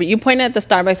Starbucks every? You pointed at the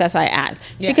Starbucks. That's why I asked.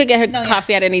 She Yeah. could get her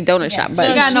coffee at any donut shop, but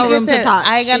She got no room to talk.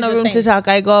 I got She's no the room to same. talk.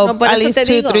 I go No, but at that's least what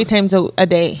they 2-3 digo. times a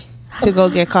day to go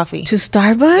get coffee. to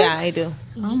Starbucks. Yeah, I do.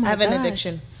 I have an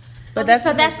addiction. But that's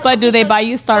so that's. But do they so- buy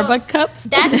you Starbucks cups?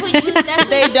 That's what you. That's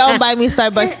they don't buy me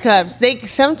Starbucks cups.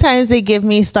 Sometimes they give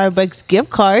me Starbucks gift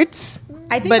cards.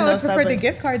 I think But I no would prefer the Starbucks.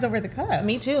 gift cards over the cup.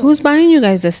 Me too. Who's buying you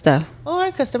guys this stuff?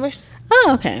 Or customers.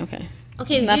 Oh, okay.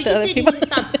 Okay, Not you the just other said people. you need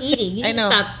to stop eating. You I need know.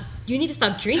 To stop, you need to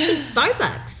stop drinking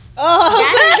Starbucks.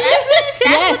 Oh,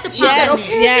 That's what the problem is.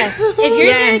 Yes. If you're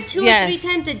Yes, there 2 yes. or 3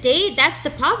 times a day, that's the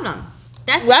problem.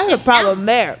 That's well, I have a 10 problem pounds.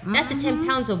 there. That's the 10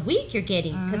 pounds a week you're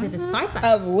getting because of the Starbucks.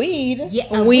 Of weed. Yeah,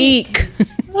 A week.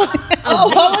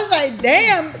 Oh, I was like,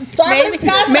 damn.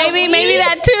 Starbucks maybe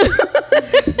that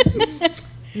too.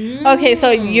 Okay,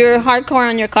 so you're hardcore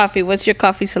on your coffee. What's your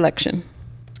coffee selection?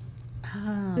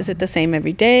 Is it the same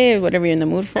every day or whatever you're in the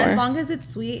mood for? As long as it's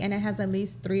sweet and it has at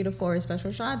least 3 to 4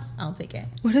 special shots, I'll take it.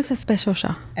 What is a special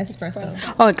shot? Espresso.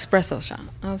 Oh, espresso shot.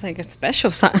 I was like, a special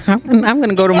shot. I'm going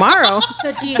to go tomorrow.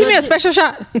 So do you Give me go a to- special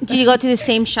shot. Do you go to the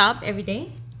same shop every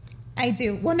day? I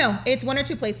do. Well, no, it's 1 or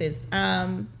 2 places.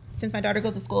 Since my daughter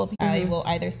goes to school, I will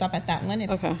either stop at that one if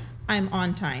Okay. I'm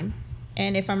on time,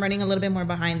 and if I'm running a little bit more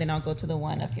behind, then I'll go to the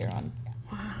one up here on.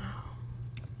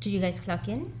 Do you guys clock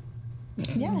in?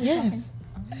 Yeah. Yes.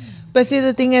 But see,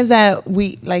 the thing is that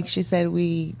we, like she said,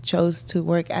 we chose to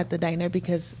work at the diner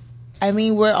because, I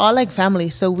mean, we're all like family.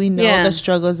 So we know Yeah. the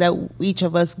struggles that each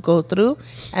of us go through.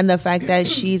 And the fact that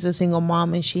she's a single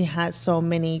mom and she has so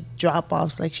many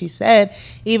drop-offs, like she said,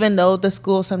 even though the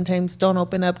schools sometimes don't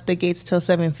open up the gates till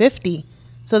 7:50.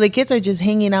 So the kids are just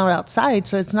hanging out outside.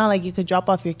 So it's not like you could drop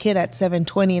off your kid at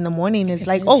 7:20 in the morning. It's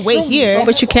like, oh, wait here.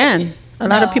 But you can. A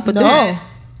lot of people do. No.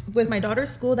 With my daughter's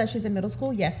school that she's in middle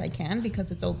school, yes, I can because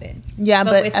it's open. Yeah,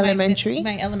 but with elementary?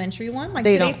 my elementary one, like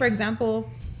They today, don't. for example,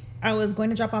 I was going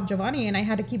to drop off Giovanni and I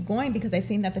had to keep going because I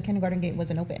seen that the kindergarten gate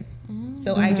wasn't open.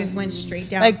 So I just went straight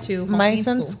down Like to my Joaquin's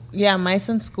son's, school. my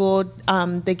son's school,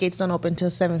 the gates don't open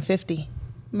till 7:50.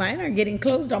 Mine are getting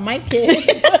closed on my kid.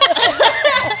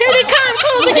 Here they come,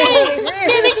 close the gate.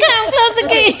 Here they come, close the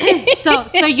gate.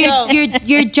 So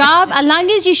your job, as long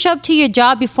as you show up to your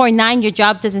job before 9, your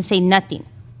job doesn't say nothing.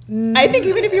 I think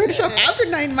even if you were to show up after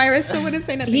 9, Myra still wouldn't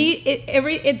say nothing.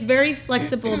 It's very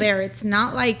flexible there. It's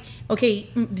not like, okay,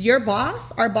 your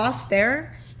boss, our boss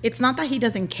there, it's not that he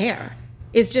doesn't care.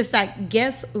 It's just like,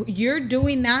 guess you're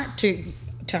doing that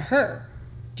to her.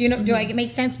 Do you know? Do I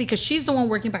make sense? Because she's the one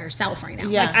working by herself right now.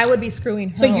 Yeah, like I would be screwing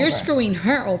her. So you're screwing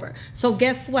her over. So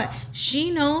guess what?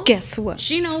 She knows. Guess what?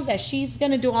 She knows that she's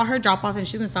gonna do all her drop off and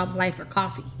she's gonna stop by for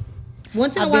coffee.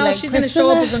 Once in a I'll be while, like, she's gonna show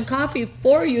up Priscilla. with some coffee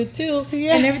for you too,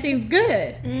 and everything's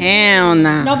good. Hell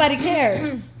no. Nobody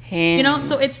cares. Hell You know,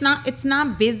 so it's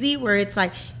not busy where it's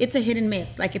like it's a hit and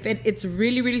miss. Like if it's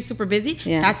really really super busy,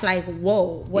 that's like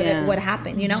whoa, what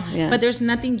happened? You know, but there's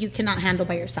nothing you cannot handle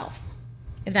by yourself.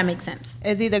 If that makes sense.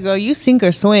 It's either girl, you sink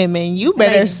or swim, and you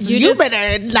better you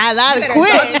better not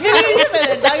quit. You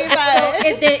better doggy paddle.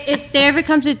 If there ever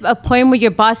comes to a point where your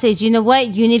boss says, you know what,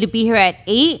 you need to be here at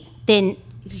 8, then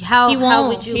how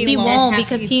would you? He won't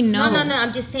because he knows. No.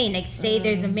 I'm just saying. Like, say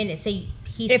there's a minute. Say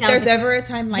if there's ever a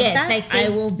time like that, like say I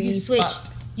will be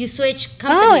fucked. You switch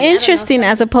company. Oh, interesting.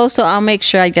 As opposed to, I'll make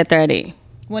sure I get there at 8.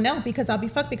 Well, no, because I'll be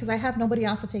fucked because I have nobody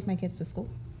else to take my kids to school.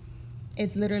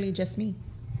 It's literally just me.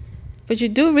 But you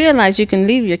do realize you can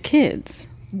leave your kids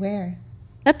Where?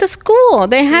 at the school.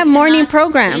 They have morning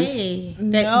programs. The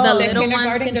No, the little one,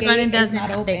 kindergarten kindergarten gate is doesn't.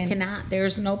 not They open. cannot.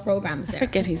 There's no programs I there.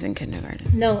 forget he's in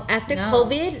kindergarten. No, after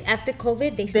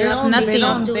COVID, they stopped. don't- they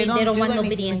stopped don't- doing. they They don't don't want do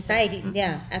nobody anything like inside.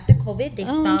 Yeah, after COVID, they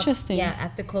Oh, stopped. interesting. Yeah,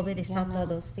 after COVID, they stopped all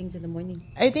those things in the morning.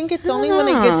 I think it's only when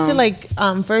it gets to like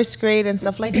first grade and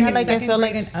stuff like that. Like I feel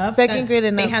like second grade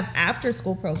and they up. have after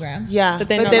school programs. Yeah, But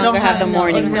they no longer have the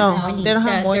morning. No, they don't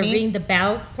have The morning. ring the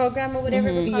bell program or whatever.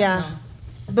 It was called. Yeah,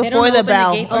 They don't before the open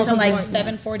bell. gates or until like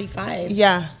something. 7:45.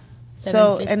 Yeah.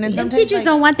 So and then Them sometimes teachers like,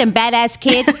 don't want them badass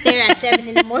kids there at 7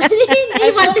 in the morning.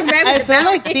 They want them right I with the feel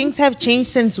bell. like things have changed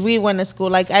since we went to school.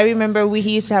 Like I remember we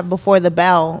used to have before the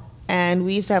bell, and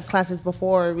we used to have classes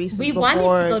before recess. We before, wanted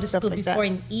to go to stuff school like before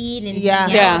that. and eat and Yeah.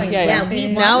 hang out. Yeah. We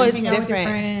Now wanted it's to go.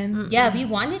 different. Yeah, we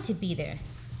wanted to be there.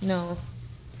 No,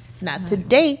 not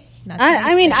today.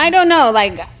 I mean, I don't know.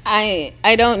 Like, I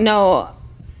don't know.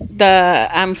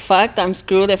 I'm fucked. I'm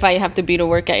screwed if I have to be to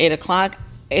work at 8 o'clock.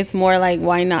 It's more like,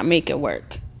 why not make it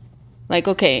work? Like,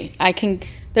 okay, I can.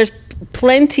 There's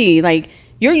plenty. Like,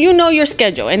 you know your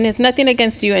schedule, and it's nothing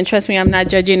against you. And trust me, I'm not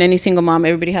judging any single mom.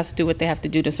 Everybody has to do what they have to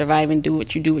do to survive and do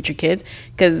what you do with your kids.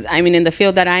 Because I mean, in the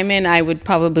field that I'm in, I would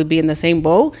probably be in the same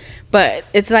boat. But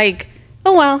it's like,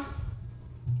 oh well,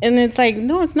 and it's like,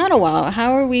 no, it's not a well.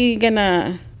 How are we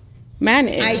gonna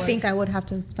manage? I think I would have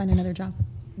to find another job.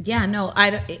 Yeah, no,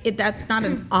 that's not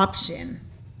an option.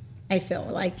 I feel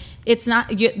like it's not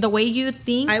the way you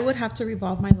think. I would have to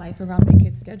revolve my life around my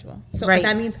kid's schedule. So Right.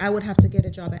 that means I would have to get a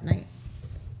job at night.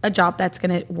 a job that's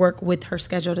going to work with her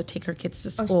schedule to take her kids to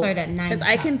Or school. start at 9. Because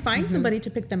I can find somebody to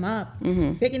pick them up.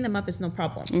 Picking them up is no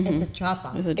problem. It's a drop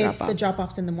off. It's a It's drop-off. the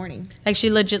drop-offs in the morning. Like she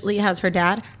legitimately has her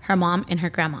dad, her mom, and her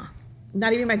grandma.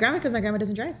 Not even my grandma, because my grandma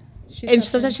doesn't drive. She's And not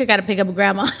sometimes she got to pick up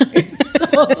grandma.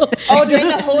 Oh, during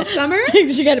the whole summer?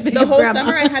 She got to pick The up whole grandma.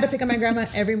 summer I had to pick up my grandma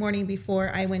every morning before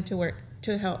I went to work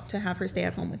to have her stay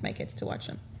at home with my kids to watch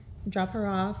them. Drop her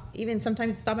off. Even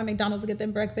sometimes stop at McDonald's to get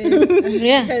them breakfast.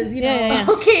 Yeah. Because, you know, Yeah.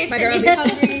 Okay, my girl be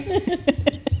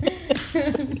hungry.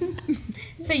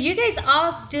 So you guys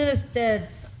all do this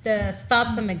the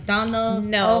stops at McDonald's.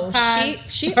 No, Okas,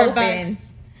 she Starbucks.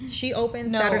 opens. She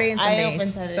opens No, Saturday and I Sundays.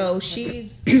 open Saturday So and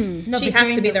she's No, she but has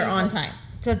during to be the there week- on time.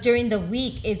 So during the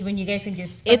week is when you guys can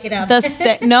just fuck It's it up.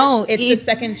 no, It's the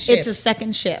second It's shift. a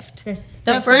second shift. The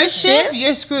The first shift,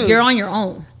 you're screwed. you're on your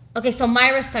own. Okay, so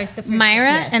Myra starts the first.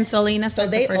 Myra yes. and Selena So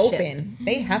start they the first open. shift.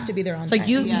 They have to be there on So time.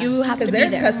 you have to because be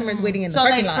there's there. customers waiting in the So,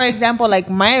 parking like lot. for example, like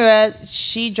Myra,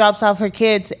 she drops off her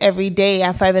kids every day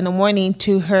at 5 a.m.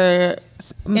 to her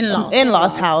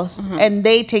in-laws house, and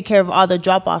they take care of all the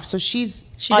drop-offs. So she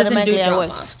doesn't automatically do at work.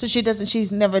 drop-offs. So she doesn't.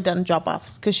 She's never done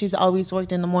drop-offs because she's always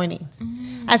worked in the mornings.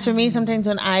 As for me, sometimes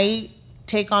when I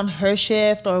take on her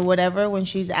shift or whatever when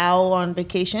she's out on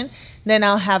vacation, then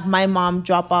I'll have my mom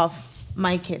drop off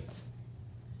my kids.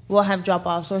 We'll have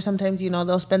drop-offs, or sometimes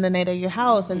they'll spend the night at your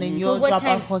house, and then you'll what drop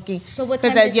time- off working. so what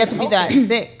because time does you have it to be there at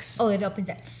 6. Oh, it opens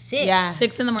at 6. Yeah.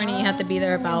 6 in the morning, you have to be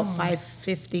there about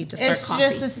 5:50 to start It's coffee.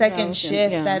 just a second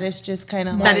shift yeah. that is just kind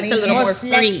of that like it's a little more free,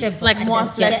 flexible. flexible. More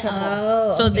Yes. flexible.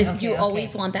 Oh, So okay, that okay, you okay.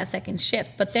 always want that second shift,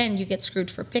 but then you get screwed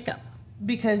for pickup.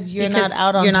 because you're Because not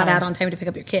out on you're time. not out on time to pick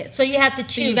up your kids. So you have to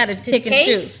choose. So you got to pick and take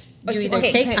choose. or You to either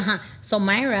take. take. So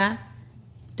Myra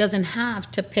doesn't have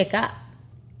to pick up.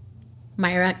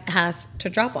 Myra has to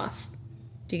drop off.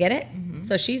 Do you get it? Mm-hmm.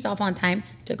 So she's off on time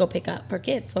to go pick up her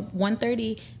kids. So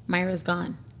 1:30, Myra's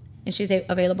gone. And she's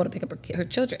available to pick up her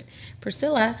children.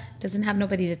 Priscilla doesn't have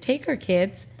nobody to take her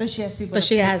kids. But she has people. But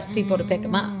she has people to pick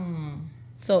them up.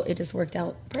 So it just worked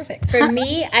out perfect. For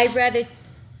me, I'd rather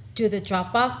do the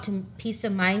drop off to peace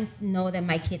of mind, know that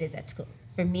my kid is at school.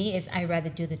 For me, I'd rather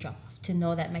do the drop off to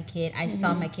know that my kid, I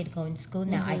saw my kid going to school.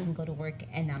 Now I can go to work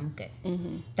and I'm good.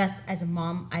 That's, as a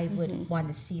mom, I would want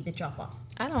to see the drop off.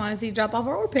 I don't want to see drop off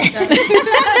or pick up.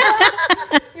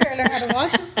 You gotta learn how to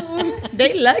walk to school.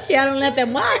 They lucky I don't let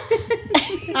them walk.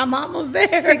 I'm almost there.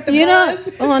 Take the You know, bus.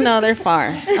 oh no, they're far.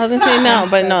 I was gonna say no,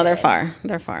 but no, they're far.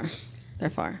 They're far. They're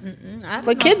far.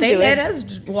 But kids they do let it.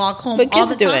 us walk home But all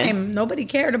kids the do it. time. Nobody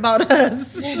cared about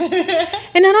us.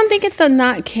 And I don't think it's a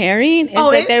not caring. It's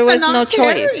that there was no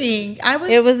choice.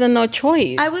 It was a no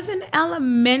choice. I was in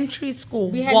elementary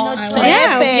school. We had no choice.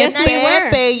 Yeah, yes, we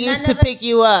were. Pepe used to pick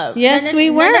you up. Yes,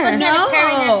 we were. None of us had a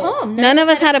parent at home. None of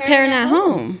us had a parent at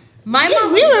home. My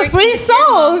mom was We were working free with your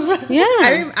mom. souls. Yeah.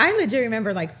 I legit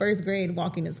remember like first grade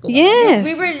walking to school. Yes.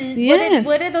 We were, Yes.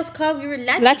 what are those called? We were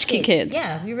Latchkey kids.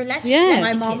 Yeah, we were latchkey Yes.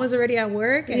 My mom was already at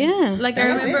work. And Yeah. Like that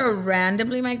I was remember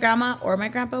randomly my grandma or my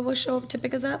grandpa would show up to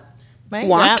pick us up.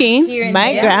 Walking. Here and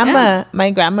My there.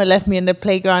 my grandma left me in the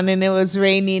playground and it was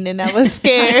raining and I was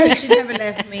scared. She never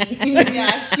left me.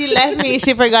 Yeah, she left me.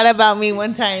 She forgot about me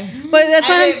one time. But that's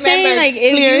what I I'm saying. remember Like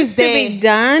it clear as used to day. be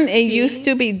done. It used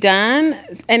to be done,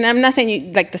 and I'm not saying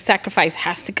you like the sacrifice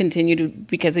has to continue to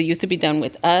because it used to be done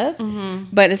with us.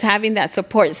 But it's having that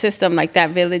support system, like that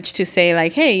village, to say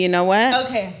like, hey, you know what?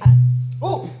 Okay.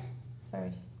 Oh,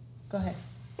 sorry. Go ahead.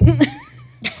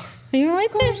 Are you all right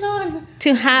there?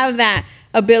 To have that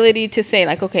ability to say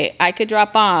like, okay, I could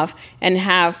drop off and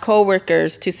have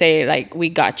coworkers to say like, we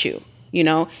got you. You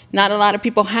know, not a lot of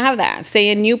people have that. Say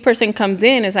a new person comes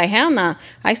in, it's like, hell no,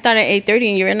 I start at 8:30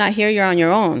 and you're not here, you're on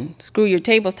your own. Screw your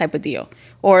tables type of deal.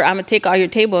 Or I'm going to take all your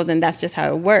tables and that's just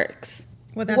how it works.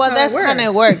 Well, that's Kind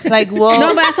of works. Like, well, No,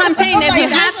 but that's what I'm saying. If you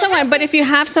have someone, but if you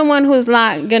have someone who's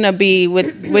not gonna be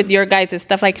with your guys'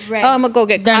 stuff, like, oh, I'm gonna go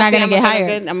get They're coffee, not gonna get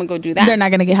hired. I'm gonna go do that. They're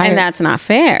not gonna get hired. and that's not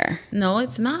fair. No,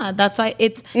 it's not. That's why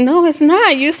it's No, it's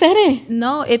not. You said it.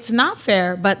 no, it's not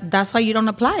fair. But that's why you don't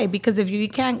apply because if you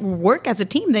can't work as a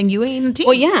team, then you ain't a team.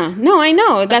 Well, yeah. No, I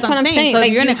know. That's what I'm saying. So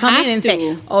like, you're gonna you come in have and to.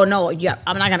 say, "Oh no, yeah,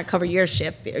 I'm not gonna cover your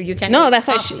shift. Or you can't." No, get that's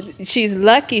why coffee." she's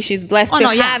lucky. She's blessed Oh, to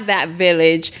no, yeah. have that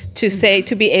village to say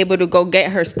to be able to go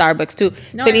get her Starbucks, to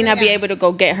Selena be able to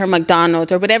go get her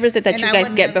McDonald's or whatever it is that And you I guys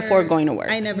would get never- before going to work.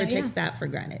 I never take that for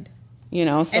granted. You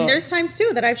know, so And there's times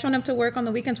too that I've shown up to work on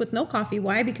the weekends with no coffee.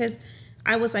 Why? Because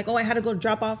I was like, oh, I had to go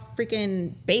drop off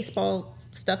freaking baseball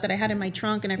stuff that I had in my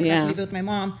trunk and I forgot to leave it with my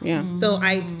mom. Yeah. So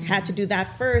I had to do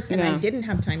that first and I Yeah. didn't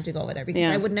have time to go with her because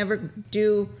Yeah. I would never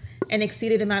do an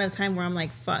exceeded amount of time where I'm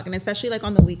like, fuck. And especially like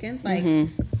on the weekends, like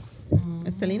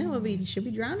Selena should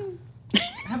be drowning.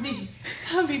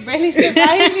 I'll be barely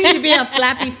surviving. She'd be a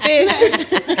flappy fish.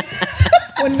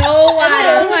 With no water.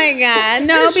 Oh my God.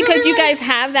 No, because you guys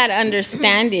have that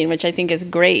understanding, which I think is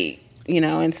great, you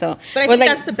know, and so. But I well, think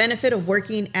like, that's the benefit of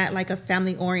working at like a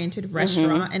family oriented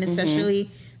restaurant and especially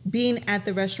being at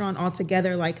the restaurant all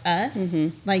together like us.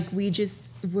 Like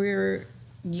we're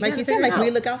like you said, like we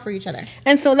look out for each other.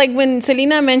 and so like when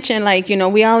Selena mentioned, like, you know,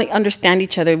 we all understand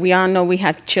each other. We all know we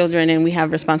have children and we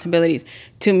have responsibilities.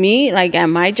 To me, like at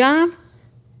my job,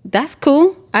 that's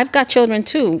cool. I've got children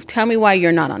too. Tell me why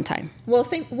you're not on time. Well,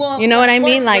 You know what I of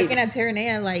mean? course, Like- working at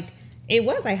Terranea, like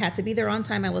I had to be there on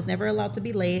time. I was never allowed to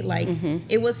be late. Like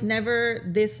it was never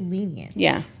this lenient.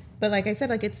 Yeah. But like I said,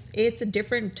 like it's a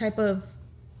different type of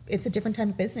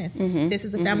business. This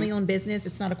is a family owned business.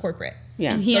 It's not a corporate.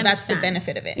 Yeah. He So that's the understands.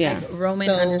 benefit of it. Yeah. Roman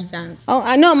So- understands. Oh,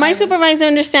 I know. My supervisor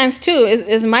understands too.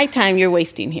 Is my time you're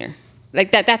wasting here?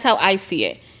 Like that. That's how I see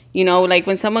it. You know, like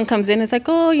when someone comes in, it's like,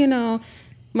 oh, you know,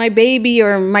 my baby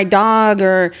or my dog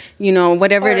or you know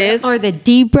whatever it is, Or the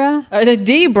Debra. or the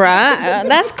Debra.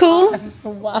 That's cool.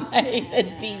 Why the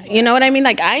deep? You know what I mean?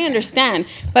 Like I understand.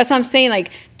 But that's what I'm saying.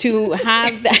 Like to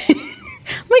have that.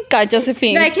 Oh my God,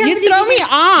 Josephine, I can't you believe throw me guys-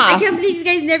 off. I can't believe you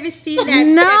guys never seen that.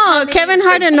 No, Kevin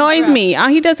Hart annoys me. All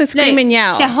he does is scream and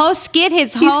yell. The whole skit, He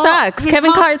sucks.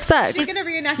 Kevin Hart sucks. She's gonna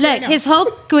reenact it Look, right now. his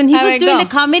whole when he All was right, doing go. the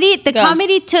comedy, the Go.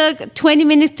 comedy took 20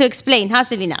 minutes to explain. Huh,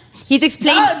 Selena? He's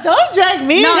explaining. Don't drag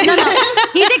me. No.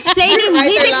 He's explaining.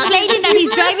 He's explaining that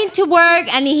he's driving to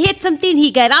work and he hit something.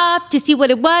 He got off to see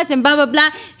what it was and blah blah blah.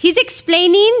 He's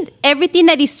explaining everything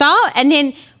that he saw, and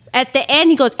then at the end,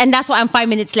 he goes, and that's why I'm 5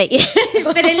 minutes late. but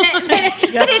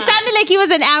it sounded like he was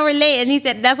an hour late, and he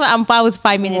said, that's why I was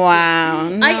 5 minutes late. Wow.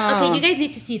 No. Okay, you guys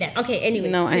need to see that. Okay, anyway.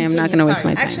 No, I am not going to waste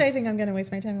my time. Actually, I think I'm going to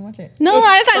waste my time and watch it. No,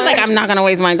 I was like, I'm not going to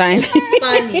waste my time.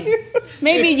 Funny.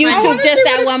 Maybe YouTube just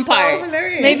that one part. So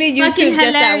hilarious. Maybe YouTube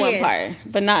just that one hilarious.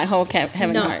 part. But not whole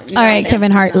Kevin Hart. All right,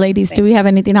 Kevin Hart, ladies, do we have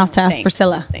anything else to ask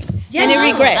Priscilla? Yeah. Any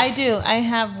regrets? I do. I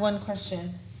have one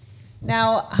question.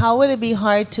 Now, how would it be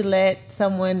hard to let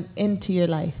someone into your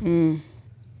life? A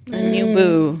new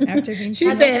boo. After being She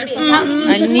said,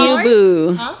 A new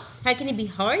boo. How can it be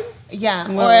hard? Yeah.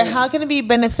 Well, or how can it be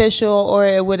beneficial,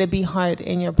 or would it be hard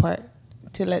in your part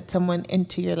to let someone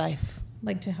into your life?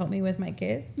 like to help me with my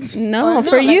kids. No, Or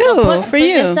for like you. for For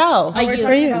you. yourself. Oh, we're For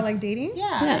talking you. about like dating.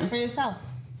 Yeah, Yeah. like for yourself.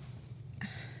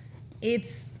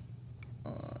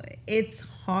 It's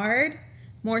hard,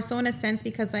 more so in a sense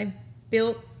because I've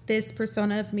built this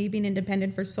persona of me being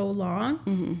independent for so long.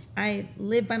 Mm-hmm. I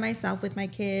live by myself with my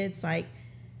kids. Like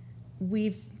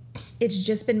it's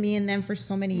just been me and them for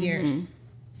so many years.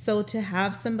 So to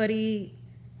have somebody,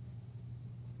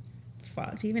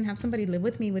 to even have somebody live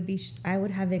with me would be, I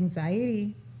would have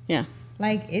anxiety. Yeah.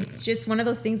 Like, it's just one of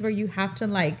those things where you have to,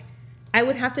 like, I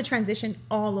would have to transition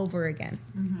all over again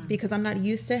because I'm not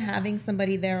used to having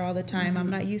somebody there all the time. I'm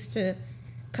not used to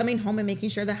coming home and making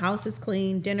sure the house is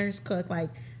clean, dinner's cooked. Like,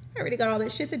 I already got all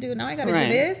this shit to do. Now I got to Right.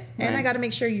 do this, and I Right. got to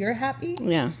make sure you're happy.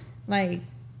 Yeah. Like,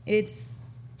 it's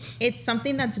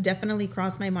something that's definitely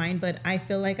crossed my mind, but I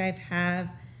feel like I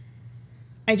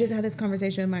just had this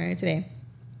conversation with Myra today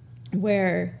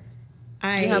where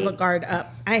You have a guard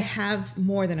up. I have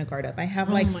more than a guard up. I have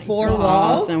like my 4 God.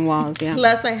 walls. And walls, yeah.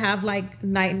 Plus I have like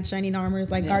knight in shining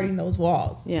armors like guarding those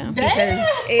walls. Yeah. Because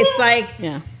it's like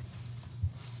Yeah.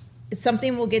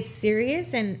 something will get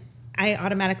serious and I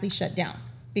automatically shut down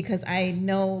because I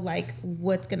know like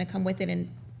what's going to come with it. And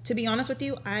to be honest with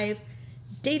you, I've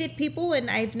dated people and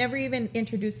I've never even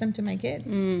introduced them to my kids.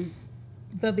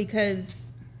 But because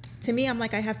to me, I'm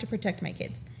like, I have to protect my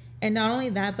kids. And not only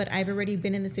that, but I've already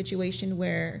been in the situation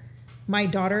where my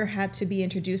daughter had to be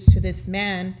introduced to this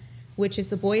man, which is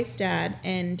the boy's dad,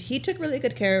 and he took really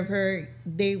good care of her.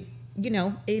 They, you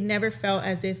know, it never felt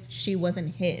as if she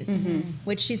wasn't his,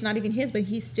 which she's not even his, but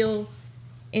he still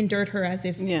endured her as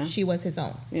if she was his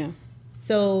own. Yeah.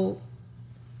 So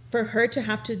for her to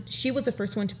have to, she was the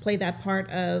first one to play that part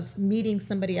of meeting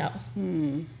somebody else.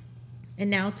 And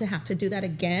now to have to do that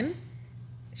again,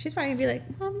 she's probably gonna be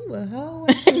like, "Mom, you a hoe."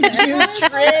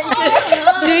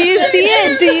 Do you see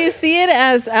it? Do you see it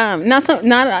as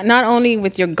not only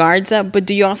with your guards up, but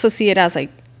do you also see it as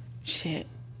like, shit,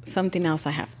 something else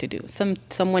I have to do,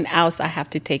 someone else I have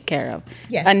to take care of,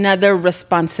 Yes. another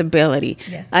responsibility,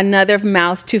 Yes. another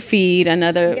mouth to feed,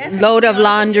 another Yes, load to of be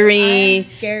honest with you, laundry, I'm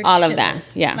scared all of shitless. that.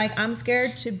 Yeah. Like I'm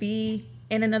scared to be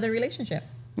in another relationship.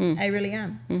 I really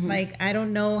am. Like I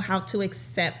don't know how to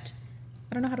accept.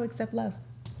 I don't know how to accept love.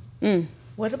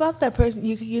 What about that person?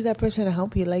 You could use that person to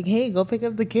help you. Like, hey, go pick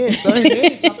up the kids. Or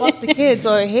hey, drop off the kids.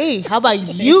 Or hey, how about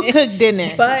you cook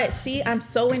dinner? But see, I'm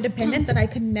so independent that I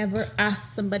could never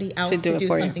ask somebody else to do do it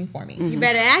for you. something for me. You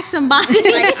better ask somebody.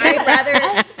 Like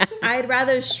I'd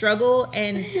rather struggle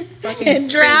and fucking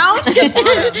Drown sink to the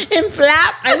bottom. and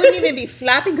flap. I wouldn't even be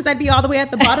flapping because I'd be all the way at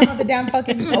the bottom of the damn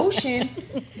fucking ocean.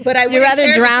 But I would You'd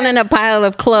rather drown in a pile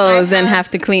of clothes than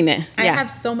have to clean it. I Yeah. have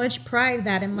so much pride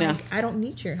that I'm like, Yeah. I don't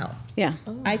need your help. Yeah.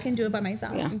 I can do it by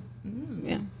myself. Yeah.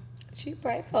 Yeah. She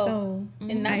prideful. So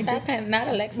and I not just- that kind, not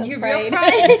Alexa's You're pride. real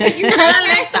pride. You're not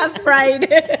Alexa's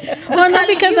pride. Well, no,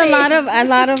 because a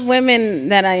lot of women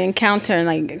that I encounter,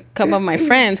 like a couple of my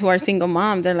friends who are single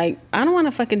moms, they're like, I don't want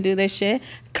to fucking do this shit,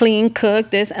 clean, cook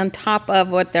this on top of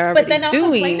what they're already but then I'll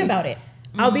doing. complain about it.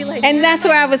 I'll be like, And that's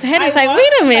where I was headed. It's like,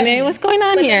 wait a minute, what's going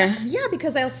on But here? then, yeah,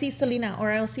 because I'll see Selena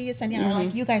or I'll see Yesenia or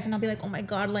like you guys, and I'll be like, oh my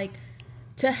god, like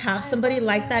to have somebody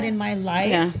like that in my life,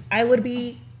 Yeah. I would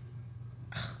be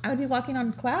walking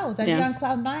on clouds. I'd be Yeah. on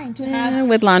cloud 9 to have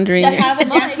With laundry. to have a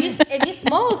Smoke. dancing If you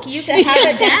smoke, you to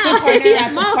have a dancing partner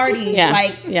at the party. Yeah.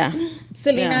 Like Yeah.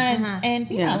 Selena Yeah. and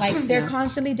Pina, Yeah. like they're Yeah.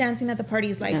 constantly dancing at the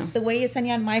parties. Like Yeah. the way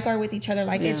Yesenia and Mike are with each other,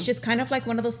 like it's Yeah. just kind of like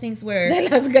one of those things where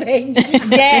That's great.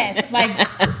 yes, like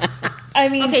I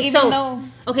mean, Okay, even so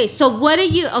though what are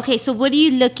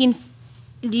you looking?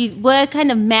 What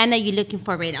kind of man are you looking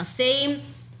for right now? Say,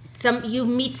 you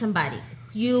meet somebody.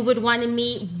 You would want to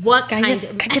meet what kind of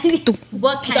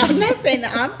what kind of man? Listen,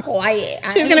 I'm quiet.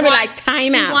 She's going to be like,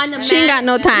 time you want a out. She ain't got man-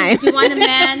 no time. You want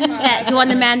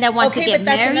a man that wants to okay, get but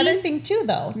that's married? another thing too,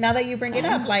 though. Now that you bring it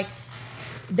up, like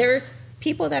there's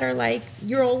people that are like,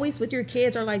 you're always with your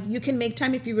kids, or like, you can make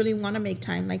time if you really want to make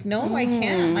time. Like, no, I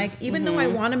can't. Like, even though I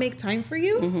want to make time for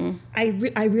you,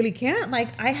 I really can't. Like,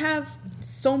 I have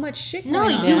so much shit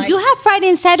going on. You have Friday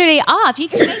and Saturday off. You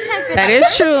can make time for that. That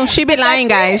is true. She be lying,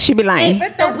 guys. She be lying.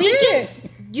 But The that's weekends, it.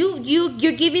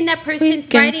 you're giving that person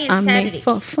Friday and Saturday.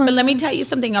 But let me tell you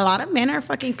something. A lot of men are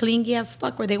fucking clingy as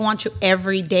fuck, where they want you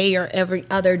every day or every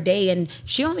other day, and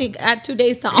she only got 2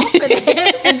 days to offer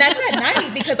that. And that's at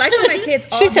night, because I got my kids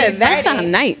all She day said that's Friday.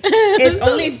 on night. It's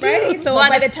only Friday, so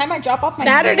by the time I drop off my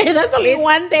Saturday, kids, that's only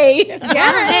 1 day.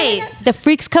 yeah. Hey, the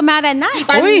freaks come out at night.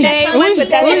 Monday, But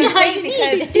that's Monday. insane,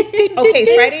 because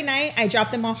okay, Friday night I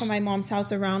dropped them off at my mom's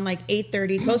house around like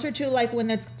 8:30, closer to like when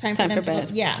it's time for them for to bed.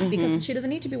 go. Yeah, because she doesn't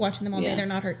need to be watching them all day. Yeah. They're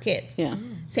not her kids. Yeah.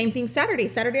 Same thing Saturday.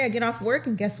 Saturday I get off work,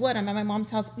 and guess what? I'm at my mom's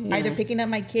house either picking up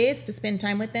my kids to spend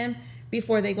time with them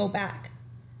before they go back.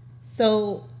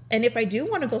 So, and if I do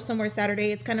want to go somewhere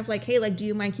Saturday, it's kind of like, hey, like, do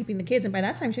you mind keeping the kids? And by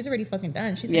that time, she's already fucking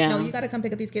done. She's Yeah. like, no, you got to come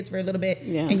pick up these kids for a little bit,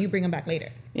 Yeah. and you bring them back later.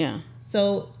 Yeah.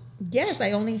 So, yes,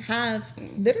 I only have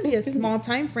literally a small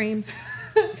time frame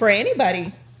for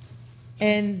anybody,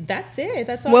 and that's it.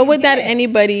 That's all. What you would that get.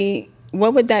 anybody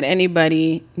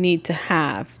need to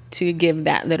have to give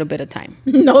that little bit of time?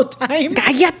 No time.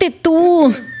 Cállate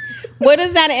tú. What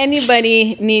does that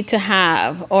anybody need to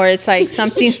have? Or it's like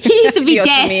something. He needs to be Dios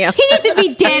dead. mío. He needs to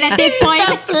be dead at this point.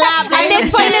 At this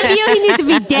point of view, he needs to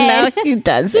be No, dead. he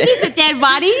doesn't. He's a dead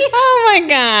body. Oh my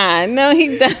God. No,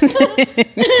 he doesn't.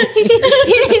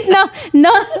 He needs no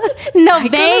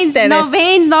veins, ustedes. no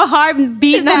veins, no heart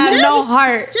beats, no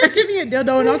heart. Just give me a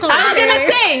dildo. No, call I was going to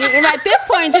say, at this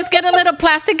point, just get a little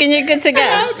plastic and you're good to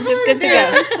go. Just good to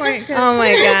go. Oh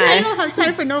my I God. don't have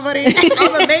time for nobody.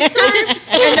 I'm a make time,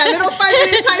 and that little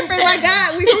 5-minute time frame I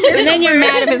got, we can get And then you're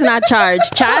somewhere. mad if it's not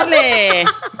charged. Charlie.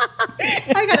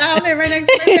 I got an outlet right next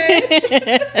to my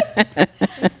bed.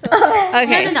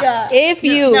 Okay. No. If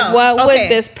you, No. what would Okay.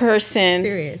 this person,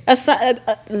 Serious.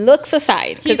 looks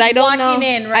aside, because I don't know,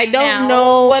 I don't now.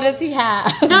 know What does he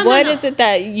have? what is it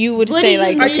that you would What say, do you-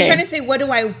 like, Are okay. you trying to say what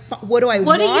do I What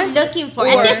want? are you looking for?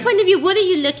 At this point of view, what are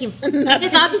you looking for?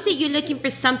 Because obviously you're looking for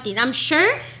something. I'm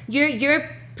sure you're a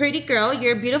pretty girl.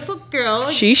 You're a beautiful girl.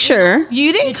 She's sure.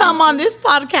 You didn't come on this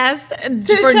podcast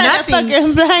for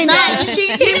nothing. Blind Nah, she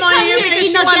came on here because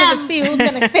she wanted to see who's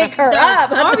gonna pick her up.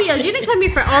 Oreos. You didn't come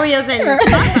here for Oreos and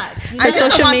Starbucks. I just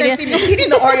social don't want media- them to see me eating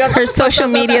the Oreos. Her social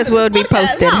medias will be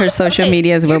posted. Her social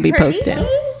medias will be You're pretty. posted.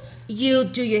 You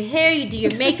do your hair, you do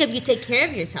your makeup, you take care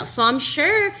of yourself. So I'm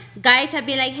sure guys have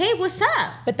been like, hey, what's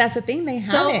up? But that's the thing, they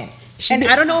So- haven't. And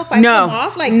I don't know if I No, come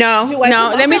off like no, do I no.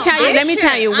 come Let me off? tell you. I Let me should.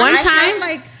 tell you. I One have, time,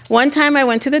 like, one time I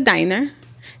went to the diner,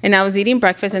 and I was eating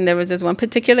breakfast, and there was this one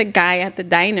particular guy at the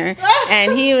diner,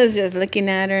 and he was just looking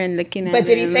at her and looking at her. But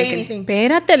did he and say looking, anything?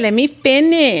 Espérate, let me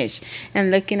finish.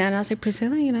 And looking at her, I was like,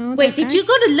 Priscilla, you know. Wait, that did guy? you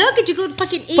go to look? Did you go to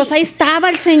fucking eat? Pues ahí estaba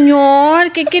el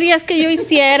señor. ¿Qué querías que yo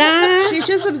hiciera? She's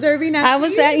just observing as I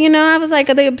was, I was like,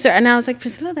 they observe, and I was like,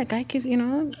 Priscilla, that guy keeps,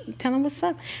 tell him what's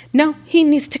up. No, he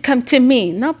needs to come to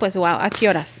me. No, pues wow, ¿a qué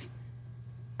horas?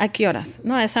 ¿A qué horas?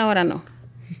 No, a esa hora no.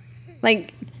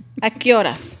 Like, ¿a qué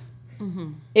horas?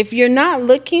 If you're not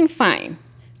looking, fine.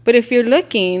 But if you're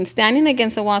looking, standing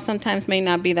against the wall sometimes may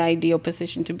not be the ideal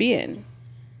position to be in.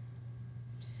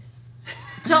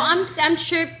 So I'm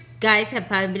sure guys have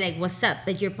probably been like, what's up?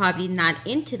 But you're probably not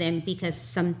into them because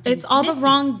something. It's all the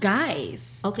wrong guys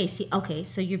Okay,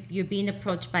 so you're being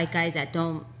approached by guys that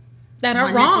don't that are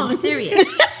want wrong. nothing serious.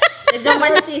 They don't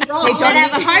want nothing wrong. They don't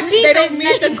have a meet- heartbeat, they but don't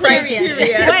meet the nothing serious.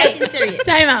 criteria. Nothing serious.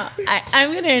 Time out.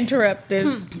 I'm gonna interrupt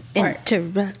this part.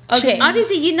 Interrupt. Okay,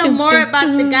 Obviously, you know more about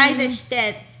the guys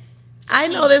that I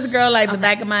know this girl like the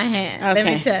back of my hand. Let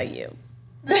Okay. me tell you.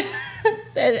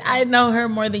 That I know her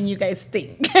more than you guys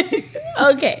think.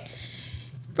 Okay.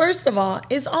 First of all,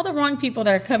 it's all the wrong people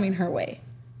that are coming her way.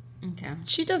 Okay.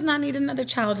 She does not need another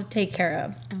child to take care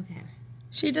of. Okay.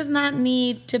 She does not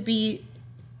need to be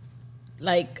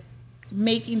like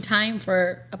making time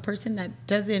for a person that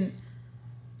doesn't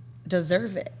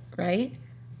deserve it, right?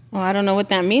 Well, I don't know what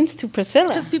that means to Priscilla.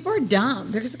 Because people are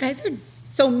dumb. There's guys who are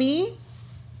So me,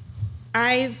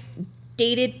 I've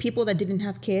dated people that didn't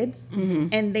have kids,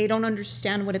 and they don't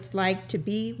understand what it's like to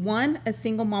be a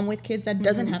single mom with kids that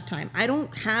doesn't have time. I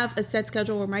don't have a set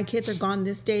schedule where my kids are gone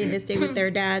this day with their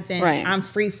dads, and Right. I'm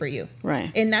free for you.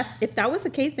 Right. And if that was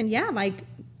the case, then yeah, like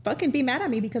fucking be mad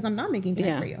at me because I'm not making time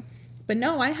Yeah. for you. But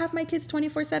no, I have my kids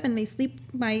 24/7. They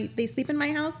sleep in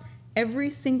my house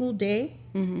every single day,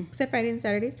 except Friday and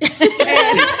Saturdays.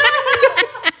 And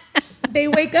they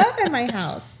wake up at my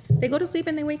house. They go to sleep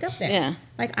and they wake up there. Yeah.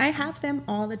 Like I have them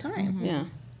all the time. Yeah.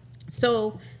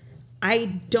 So I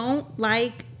don't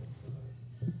like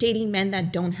dating men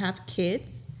that don't have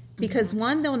kids. Because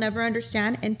one, they'll never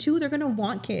understand, and two, they're gonna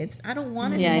want kids. I don't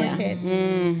want any more kids.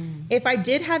 If I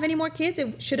did have any more kids,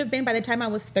 it should have been by the time I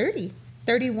was 30,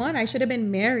 31. I should have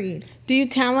been married. Do you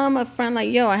tell them a friend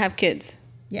like, yo, I have kids?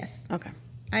 Yes. Okay.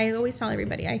 I always tell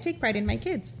everybody, I take pride in my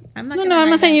kids. I'm not. I'm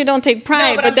not saying you don't take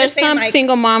pride, but there's some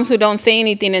single moms who don't say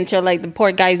anything until like the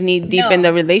poor guy's knee deep in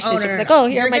the relationship. It's like, oh,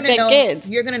 here are my 10 kids.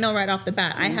 You're gonna know right off the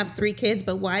bat. I have 3 kids,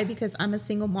 but why? Because I'm a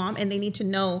single mom, and they need to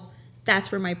know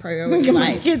that's where my priority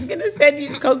lies. My kid's gonna send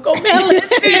you Coco Melon.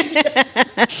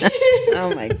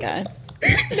 Oh my God.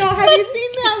 No, have you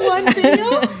seen that one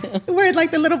video where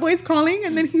like the little boy's calling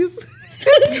and then he's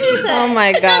Oh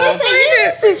my God.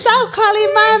 To stop calling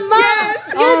my mom.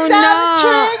 Yes. Oh no.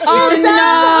 Oh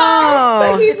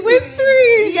no. but he's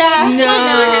whispering. Yeah. No.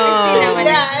 I haven't seen that one.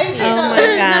 Yeah. Oh my No,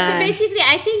 so God. basically,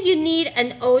 I think you need an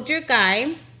older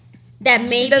guy that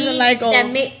maybe doesn't like old.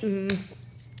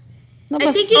 No, I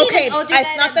but- think you need Okay, an older it's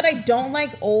guy not that I don't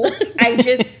like old. I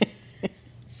just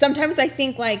sometimes I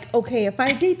think like, okay, if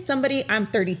I date somebody, I'm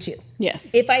 32. Yes.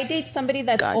 If I date somebody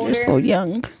that's God, older, you're so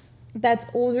young.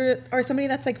 or somebody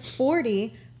that's like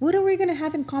 40, what are we gonna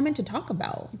have in common to talk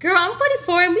about? Girl, I'm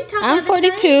 44 and we talk I'm all the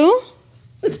time. 42.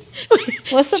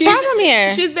 What's the problem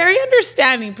here? She's very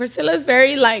understanding. Priscilla's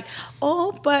very like,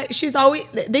 oh, but she's always,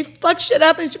 they fuck shit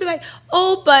up, and she'll be like,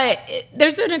 oh, but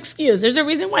there's an excuse. There's a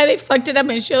reason why they fucked it up,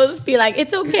 and she'll just be like,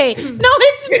 it's okay. No,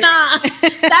 it's not.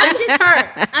 That's just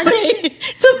her. Right?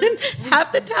 So then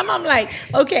half the time I'm like,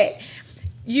 okay,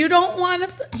 you don't want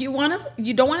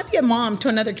to be a mom to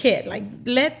another kid. Like,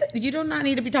 you do not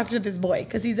need to be talking to this boy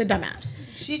because he's a dumbass.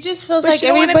 She just feels But like she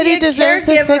don't wanna everybody be a deserves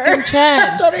a caregiver. second I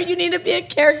chance. told her you need to be a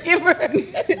caregiver.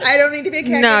 I don't need to be a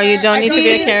caregiver. No, you don't need to be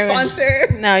a caregiver.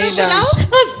 Sponsor. No, you don't.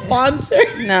 A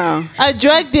sponsor. No. A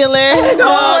drug dealer.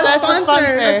 No, that's a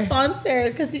sponsor. a A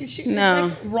sponsor. Because she No.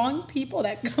 like wrong people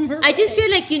that come her I just way.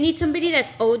 feel like you need somebody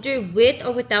that's older with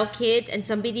or without kids, and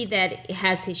somebody that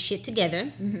has his shit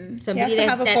together. Somebody He has to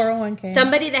have a 401k.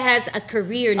 Somebody that has a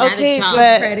career, not Okay, a job.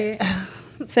 but Credit.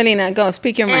 Selena, go.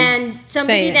 Speak your mind. And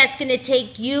somebody Say it. that's gonna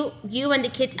take you and the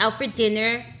kids out for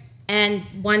dinner and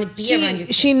want to be around your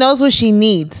kids. she knows what she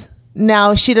needs.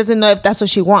 Now she doesn't know if that's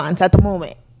what she wants at the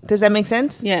moment. Does that make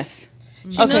sense? Yes.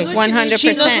 Okay. 100%.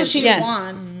 She knows what she Yes.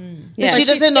 wants. Yes. She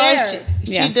But doesn't know she's if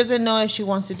she Yes. doesn't know if she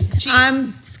wants to.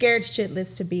 I'm scared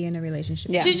shitless to be in a relationship.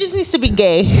 Yeah. She just needs to be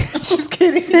gay. Just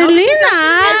kidding.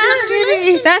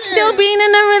 Selena, that's still being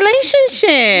in a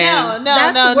relationship. No,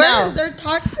 That's worse. no. They're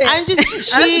toxic. I'm just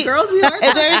Us girls, we are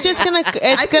They're just gonna. I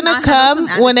It's could gonna not handle come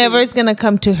some whenever attitude. it's gonna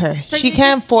come to her. So She you're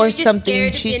can't just- force you're just something.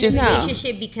 scared to She be in just a No.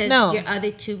 relationship because No. your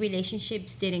other 2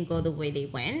 relationships didn't go the way they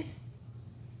went.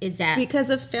 Is that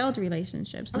because of failed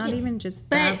relationships. Not Okay. even just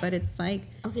But- that, but it's like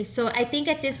okay? So I think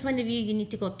at this point of view, you need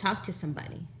to go talk to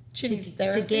somebody She to, needs to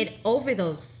therapy. get over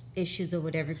those issues or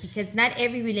whatever. Because not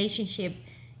every relationship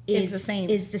is the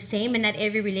same. and not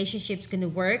every relationship's gonna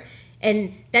work.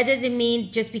 And that doesn't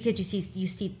mean just because you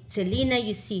see Selena,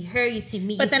 you see her, you see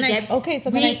me. but you then see I Deb,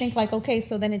 then I think like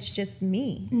so then it's just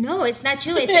me. no, it's not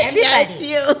you. It's everybody. Yeah, it's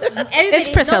you. Everybody. It's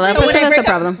Priscilla. No, So when I Priscilla's the break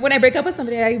problem. When I break up with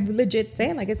somebody, I legit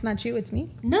say like it's not you, it's me.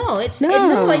 No, it's No.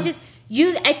 no. It just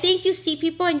you. I think you see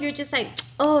people and you're just like,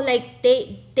 oh, like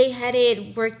they had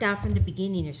it worked out from the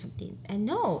beginning or something. And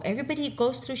no, everybody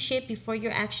goes through shit before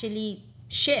you're actually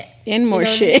shit. In more You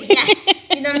know shit. What I mean?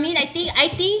 Yeah, you know what I mean.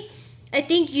 I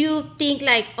think you think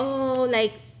like, oh,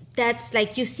 like that's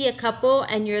like you see a couple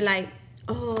and you're like,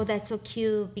 oh, that's so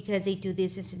cute because they do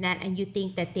this and that, and you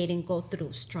think that they didn't go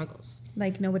through struggles.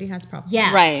 Like nobody has problems.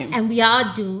 Yeah. Right. And we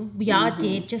all do. We all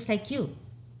did, just like you.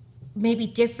 Maybe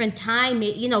different time,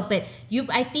 but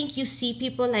I think you see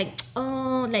people like,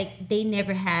 oh, like they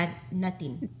never had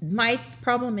nothing. My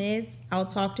problem is I'll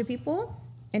talk to people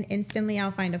and instantly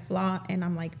I'll find a flaw and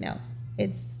I'm like, no,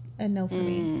 it's a no for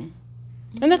me.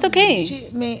 And that's okay.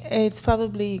 It's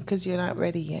probably because you're not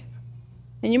ready yet.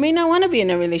 And you may not want to be in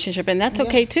a relationship, and that's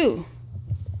okay too.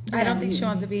 I don't think she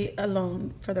wants to be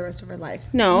alone for the rest of her life.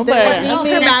 No, Her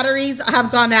but batteries have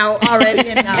gone out already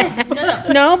enough.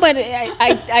 no, but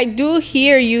I do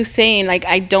hear you saying like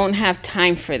I don't have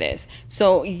time for this.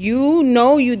 So you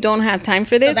know you don't have time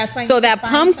for this. that's why you So need to that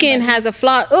find pumpkin somebody. has a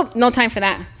flaw. Oh, no time for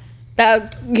that.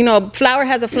 That flower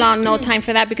has a flaw. No time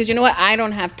for that because you know what? I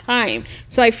don't have time.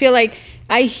 So I feel like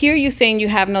I hear you saying you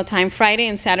have no time. Friday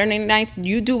and Saturday nights,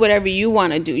 you do whatever you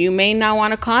want to do. You may not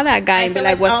want to call that guy and be feel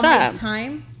like, "What's I'll up?" make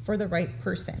time for the right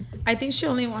person. I think she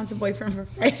only wants a boyfriend for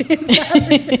Friday and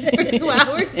Saturday. For 2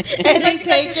 hours. And then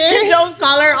take her. Don't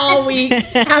call her all week.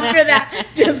 After that,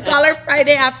 just call her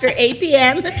Friday after 8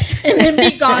 p.m. and then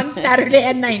be gone Saturday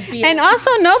at 9 p.m. And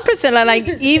also, no, Priscilla, like,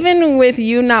 even with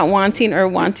you not wanting a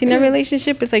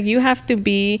relationship, it's like you have to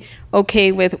be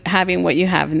okay with having what you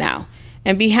have now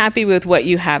and be happy with what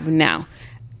you have now.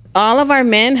 All of our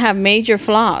men have major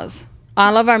flaws.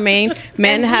 All of our men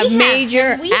have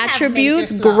major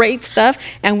attributes, great stuff,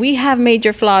 and we have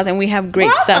major flaws, and we have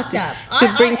great stuff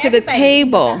to bring to the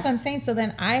table. That's what I'm saying. So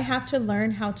then I have to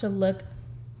learn how to look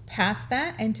past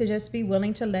that and to just be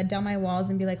willing to let down my walls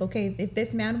and be like, okay, if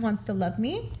this man wants to love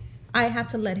me, I have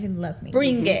to let him love me.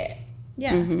 Bring it.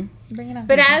 Yeah. Bring it on.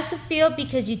 But I also feel,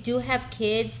 because you do have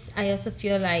kids, I also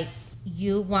feel like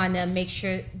you want to make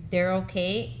sure they're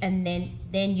okay, and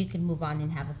then you can move on and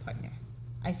have a partner.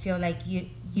 I feel like you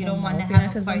don't want to have a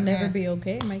because partner. I'll never be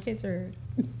okay. My kids are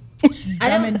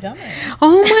dumb and dumber.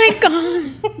 Oh my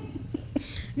God.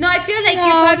 No, I feel like No,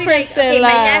 you're probably like, okay, my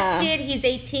Priscilla. last kid, he's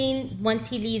 18. Once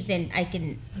he leaves, then I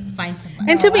can find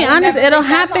somebody. And to be I would honest, never it'll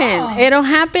think that happen. long. It'll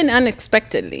happen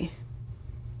unexpectedly.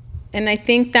 And I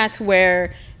think that's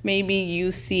where maybe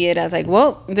you see it as like,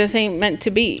 well, this ain't meant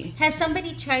to be. Has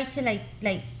somebody tried to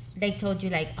like told you,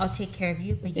 like, I'll take care of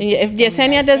you, but If just don't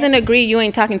Yesenia like doesn't them? agree, you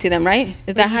ain't talking to them, right?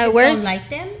 Is that You how it just works? don't like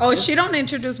them? Oh, she don't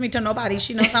introduce me to nobody.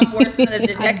 She knows I'm worse than the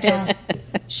detectives.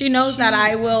 She knows that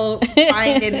I will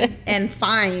find and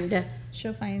find.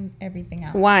 She'll find everything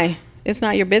out. Why? It's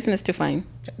not your business to find.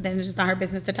 Then it's just not her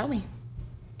business to tell me.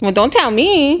 Well, don't tell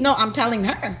me. No, I'm telling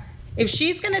her. If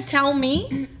she's gonna tell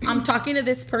me I'm talking to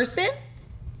this person,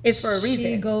 it's for a reason.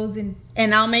 She goes and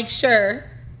I'll make sure.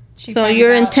 She So finds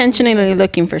you're out- intentionally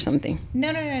looking for something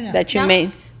No. that you No.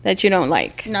 made that you don't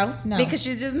like. No, No. because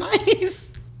she's just nice.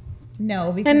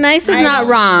 No, because And nice is I not don't-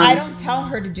 wrong. I don't tell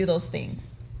her to do those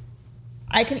things.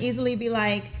 I can easily be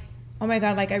like, oh my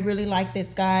God, like I really like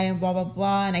this guy and blah, blah,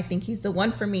 blah. And I think he's the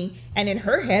one for me. And in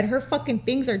her head, her fucking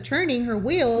things are turning, her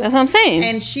wheels. That's what I'm saying.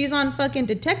 And she's on fucking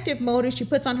detective mode and she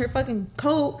puts on her fucking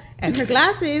coat and her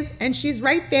glasses and she's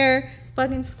right there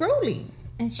fucking scrolling.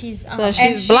 And she's So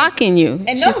she's blocking you.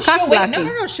 And no, she's cock she'll wait. blocking.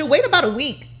 No. She'll wait about a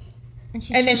week.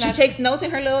 And then she takes notes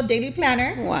in her little daily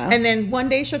planner. Wow. And then one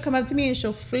day she'll come up to me and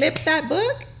she'll flip that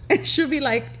book and she'll be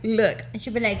like, look. And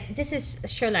she'll be like, this is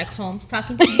Sherlock Holmes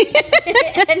talking to me.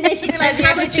 And then she tells you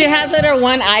everything. She has little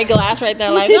one eyeglass right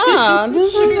there, like, oh,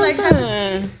 this She'll be like,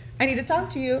 is I need to talk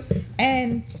to you.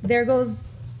 And there goes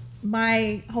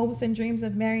my hopes and dreams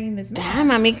of marrying this man.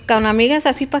 Damn, con amigas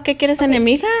así, ¿para qué quieres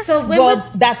enemigas? So when Well,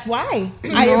 was that's why I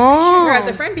appreciate her as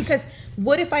a friend, because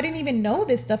what if I didn't even know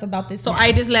this stuff about this So man?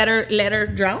 I just let her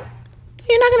drown.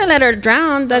 You're not going to let her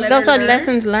drown. let Those her are learn?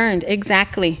 lessons learned.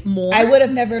 Exactly. More. I would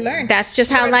have never learned. That's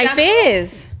just how For life example,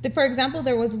 is. For example,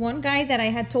 there was one guy that I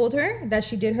had told her that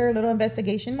she did her little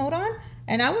investigation mode on,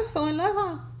 and I was so in love,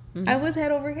 huh? I was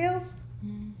head over heels.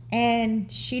 And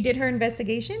she did her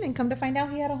investigation, and come to find out,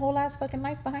 he had a whole ass fucking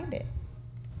life behind it.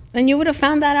 And you would have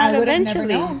found that out I would have never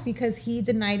eventually. known because he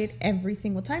denied it every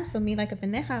single time. So me, like a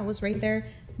pendeja, I was right there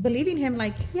believing him,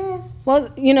 like, yes.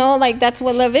 Well, you know, like that's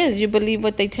what love is. You believe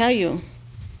what they tell you.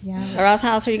 Yeah. Or else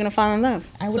how else are you going to fall in love?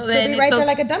 I would So still then be right it's there okay.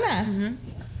 like a dumbass.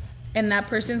 And that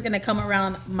person's gonna come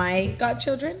around my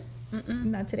godchildren.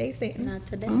 Not today, Satan. Not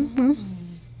today.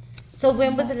 So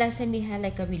when was the last time you had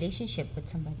like a relationship with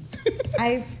somebody?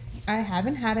 I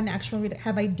haven't had an actual.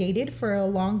 Have I dated for a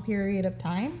long period of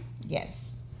time?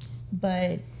 Yes,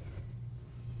 but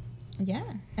yeah.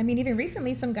 I mean, even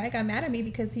recently, some guy got mad at me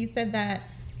because he said that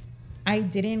I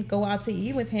didn't go out to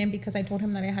eat with him because I told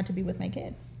him that I had to be with my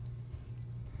kids,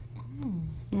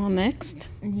 Well, next.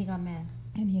 And he got mad.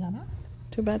 and he got mad.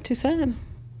 Too bad, too sad.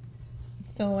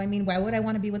 So I mean, why would I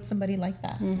want to be with somebody like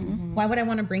that? Why would I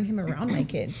want to bring him around my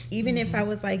kids? Even if I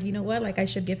was like, you know what, like I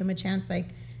should give him a chance. Like,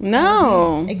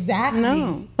 No. exactly.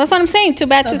 No. That's what I'm saying. Too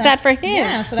bad, So too that- sad for him.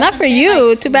 Yeah, so that's Not what for I'm saying, you.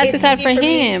 like, Too bad, too it's sad easy for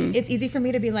me- him. It's easy for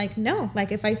me to be like, no.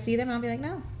 Like if I see them, I'll be like,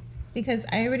 no, because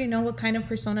I already know what kind of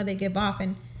persona they give off,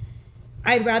 and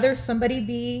I'd rather somebody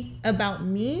be about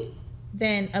me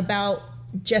than about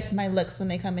just my looks when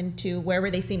they come into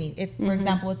wherever they see me. If, for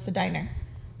example, it's the diner,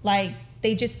 like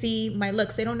they just see my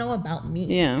looks, they don't know about me,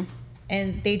 Yeah.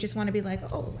 and they just want to be like,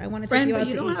 oh, I want to take Friend, you out but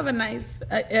you to don't eat. have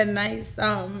a nice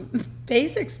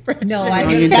face expression. No, I No,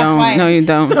 really, you that's don't. why No, you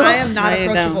don't. I am not No, you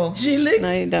don't. approachable. She looks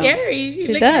No, you don't. scary. She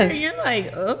look does. At her, you're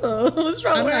like, oh, what's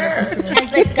wrong I'm with not her? approachable. And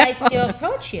the guys still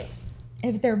approach you.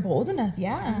 If they're bold enough,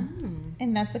 yeah.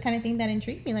 And that's the kind of thing that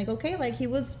intrigues me. Like, okay, like he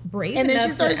was brave And enough then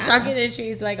she starts to talking ask. and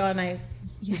she's like, oh, nice.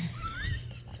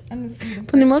 I'm the sweetest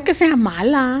Pues ni modo que sea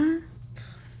mala.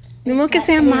 Ni modo que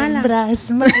sea mala.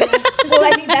 Hembras,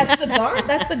 Well, I mean, that's the guard.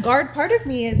 That's the guard part of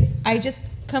me is I just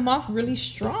come off really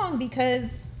strong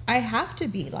because I have to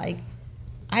be like,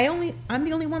 I'm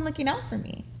the only one looking out for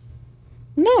me.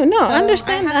 No, So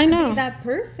understand. I I have to know. be that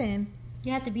person.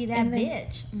 You have to be that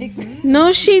bitch.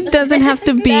 No, she doesn't have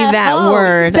to be that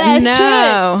word. that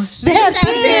No. She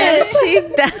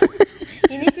does.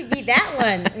 You need to be that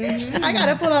one. I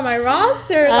gotta put on my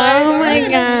roster. Oh my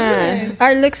God.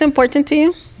 Are looks important to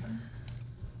you?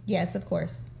 Yes, of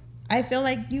course. I feel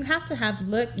like you have to have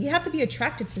look. You have to be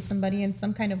attracted to somebody in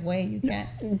some kind of way. You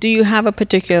can't. Do you have a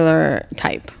particular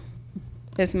type?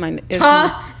 Is mine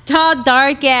Tall,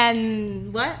 dark,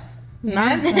 and what?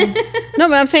 not? No,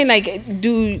 but I'm saying like,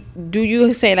 do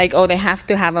you say like, oh, they have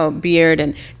to have a beard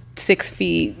and 6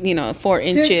 feet, 4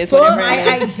 inches, whatever?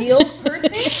 My ideal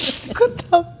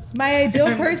person. My ideal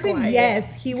person,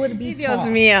 yes, he would be Dios tall.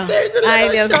 mío. There's a Ay,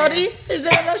 little Dios. shorty. There's a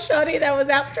little shorty that was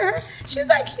after her. She's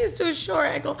like, he's too short.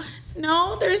 I go,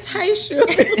 no, there's high shoes.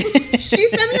 She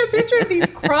sent me a picture of these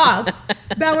Crocs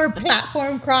that were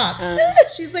platform Crocs.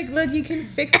 She's like, look, you can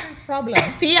fix this problem.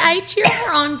 See, I cheer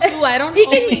her on too. I don't know. You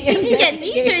can get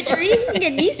knee surgery. You can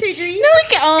get knee surgery. No,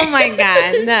 oh my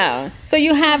God, no. So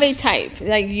you have a type,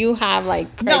 like you have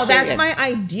like No, that's criteria. my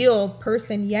ideal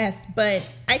person, yes. But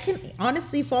I can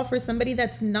honestly fall for somebody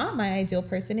that's not my ideal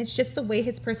person. It's just the way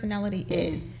his personality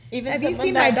is. Even Have you someone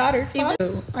seen that- my daughter's even-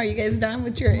 father? Are you guys done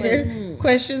with your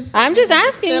questions? I'm just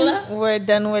asking. We're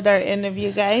done with our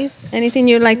interview, guys. Anything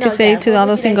you'd like to No, say yeah, to what all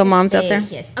would those you single like to moms out say? there?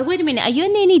 Yes. Wait a minute. Are you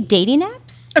in any dating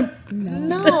apps?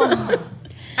 No.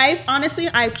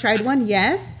 I've tried one,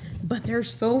 yes, but they're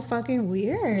so fucking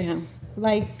weird. Yeah.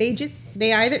 Like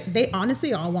they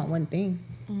honestly all want one thing.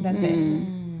 That's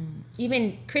it.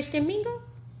 Even Christian Mingle?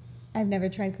 I've never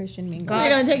tried Christian Mingle. They're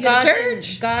gonna take you to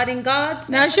church. God and God's.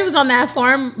 Now she was on that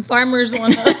farmers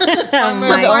one. Oh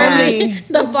my Only.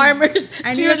 The farmers.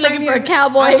 I She need was to looking find for a me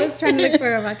cowboy. I was trying to look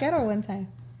for a vaquero one time.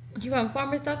 You on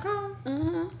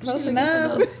farmers.com? Close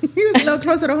enough. He was a little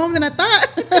closer to home than I thought.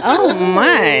 Oh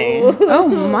my. Oh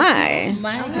my.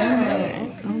 My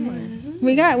goodness.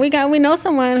 We know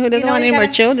someone who doesn't want any more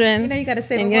children. You know you gotta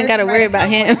save. and a you don't horse got to to worry ride a about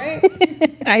cowboy, him.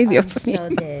 right? Ay, Dios So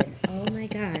mío. dead. Oh my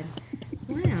God.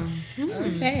 Wow.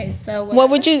 Okay, so What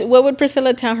would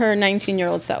Priscilla tell her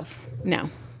 19-year-old self now?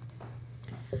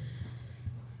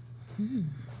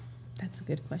 That's a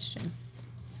good question.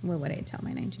 What would I tell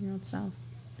my 19-year-old self?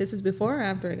 This is before or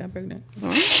after I got pregnant?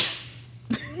 Well,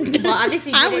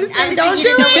 obviously, I you would didn't, say obviously don't you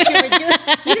didn't know do what you were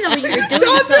doing. You didn't know what you were doing.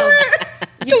 Don't so do it.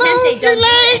 you can't say Close your don't do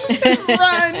it. legs.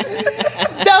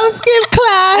 Run. Don't skip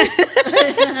class.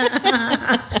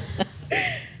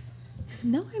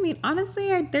 No, I mean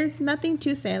honestly, there's nothing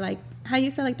to say. Like how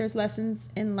you said, like there's lessons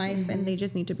in life and they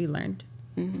just need to be learned.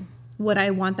 Would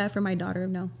I want that for my daughter?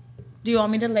 No. do you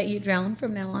want me to let you drown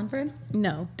from now on, Fred?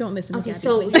 No, don't listen Okay, to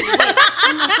so Gabby, wait,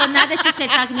 please. so now that you said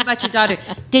talking about your daughter,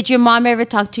 did your mom ever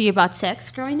talk to you about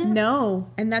sex growing up? No,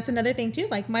 and that's another thing too.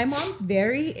 Like my mom's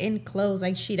very enclosed.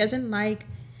 Like she doesn't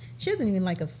even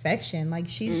like affection. Like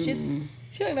she's just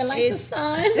She don't even like the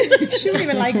sun. she don't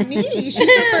even like me. She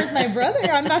prefers my brother.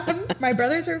 My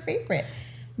brother's her favorite.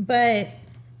 But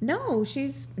no,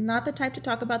 she's not the type to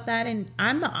talk about that. And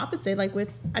I'm the opposite.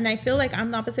 And I feel like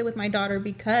I'm the opposite with my daughter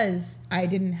because I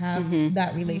didn't have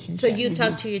that relationship. So you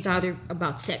talk to your daughter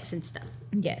about sex and stuff.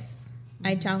 Yes.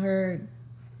 I tell her,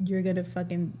 you're going to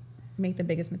fucking make the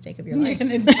biggest mistake of your life. You're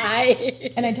gonna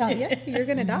die. And I tell her, yeah, you're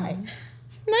going to die.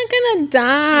 She's not gonna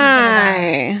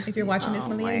die. If you're watching this,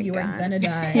 Malia, you are going to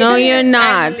die. No, you're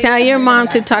not. Tell your mom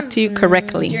to talk to you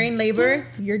correctly. During labor,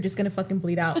 you're just going to fucking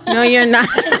bleed out. No, you're not.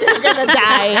 You're gonna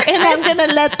die, and I'm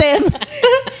gonna let them.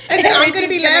 And then I'm going to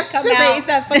be left to raise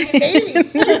that fucking baby.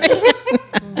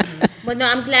 Well, no,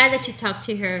 I'm glad that you talked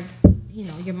to her. You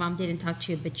know, your mom didn't talk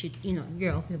to you, but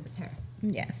you're open with her.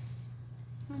 Yes.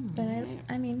 But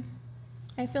I mean,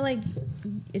 I feel like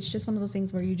it's just one of those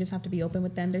things where you just have to be open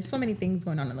with them. There's so many things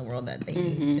going on in the world that they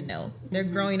need to know. They're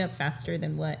growing up faster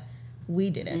than what we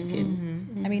did as kids.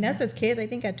 I mean, us as kids, I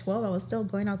think at 12, I was still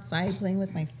going outside playing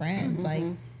with my friends, like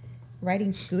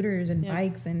riding scooters and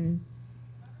bikes and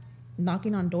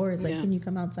knocking on doors. Like, can you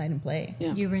come outside and play?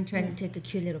 Yeah. You weren't trying to take a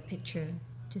cute little picture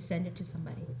to send it to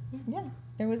somebody. Yeah.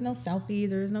 There was no selfies.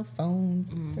 There was no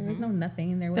phones. There was no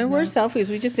nothing. There was There no... were selfies.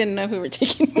 We just didn't know if we were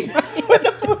taking them.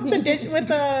 with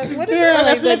the what is Yeah, it?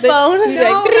 like flip the- phone. like,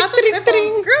 No, tring, not the tring, flip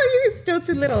tring. phone. Girl, you're still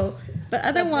too little. The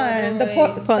other one,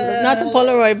 Not the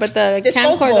Polaroid, but the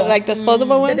disposable. camcorder, like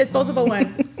disposable the ones. disposable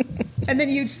ones. And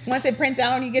then once it prints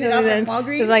out and you get it off at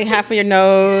Walgreens. It's like half of your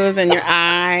nose and your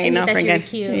eye. And you Don't thought you were forget.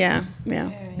 cute. Yeah,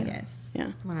 yeah, Yes.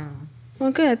 yeah. Wow. Well,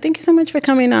 good. Thank you so much for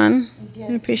coming on.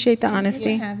 I appreciate the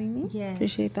honesty. for having me. Yes.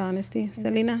 Appreciate the honesty.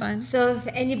 Selena? Fun. So if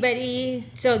anybody,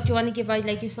 do you want to give out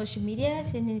like your social media?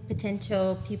 If any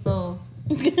potential people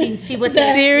see what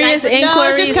the Serious No,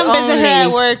 inquiries just come visit her at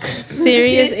only. work.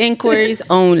 Serious inquiries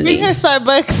only. Bring her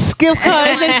Starbucks gift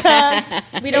cards and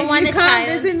cups. we don't want to Come try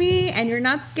visit me, and you're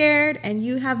not scared, and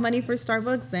you have money for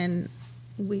Starbucks, then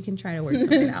we can try to work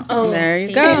something out. There you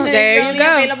see. go. There you Only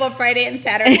go. available Friday and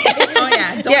Saturday. Oh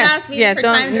yeah, don't Yes, ask me yeah, for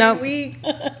don't- time during no. the week.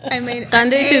 I mean,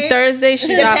 Sunday through Thursday,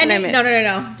 she's off depending, limits.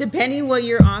 no. Depending what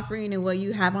you're offering and what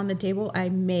you have on the table, I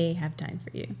may have time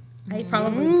for you. I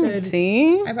probably could.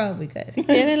 See? I probably could.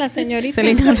 Quiere la señorita.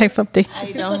 Selena, life update.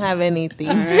 I don't have anything.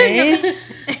 All right.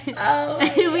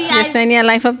 we had Yesenia,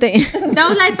 life update. no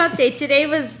life update. Today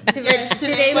was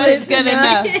good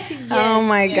enough. Oh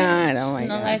my God. Oh my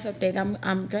No God. life update.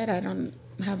 I'm good. I don't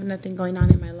have nothing going on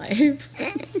in my life.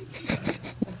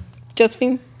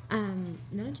 Josephine?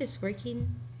 no, just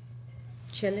working,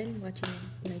 chilling, watching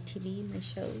my TV, my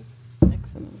shows.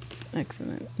 Excellent.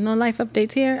 Excellent. No life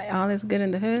updates here. All is good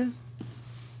in the hood.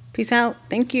 Peace out.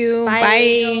 Thank you. Bye.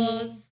 Bye.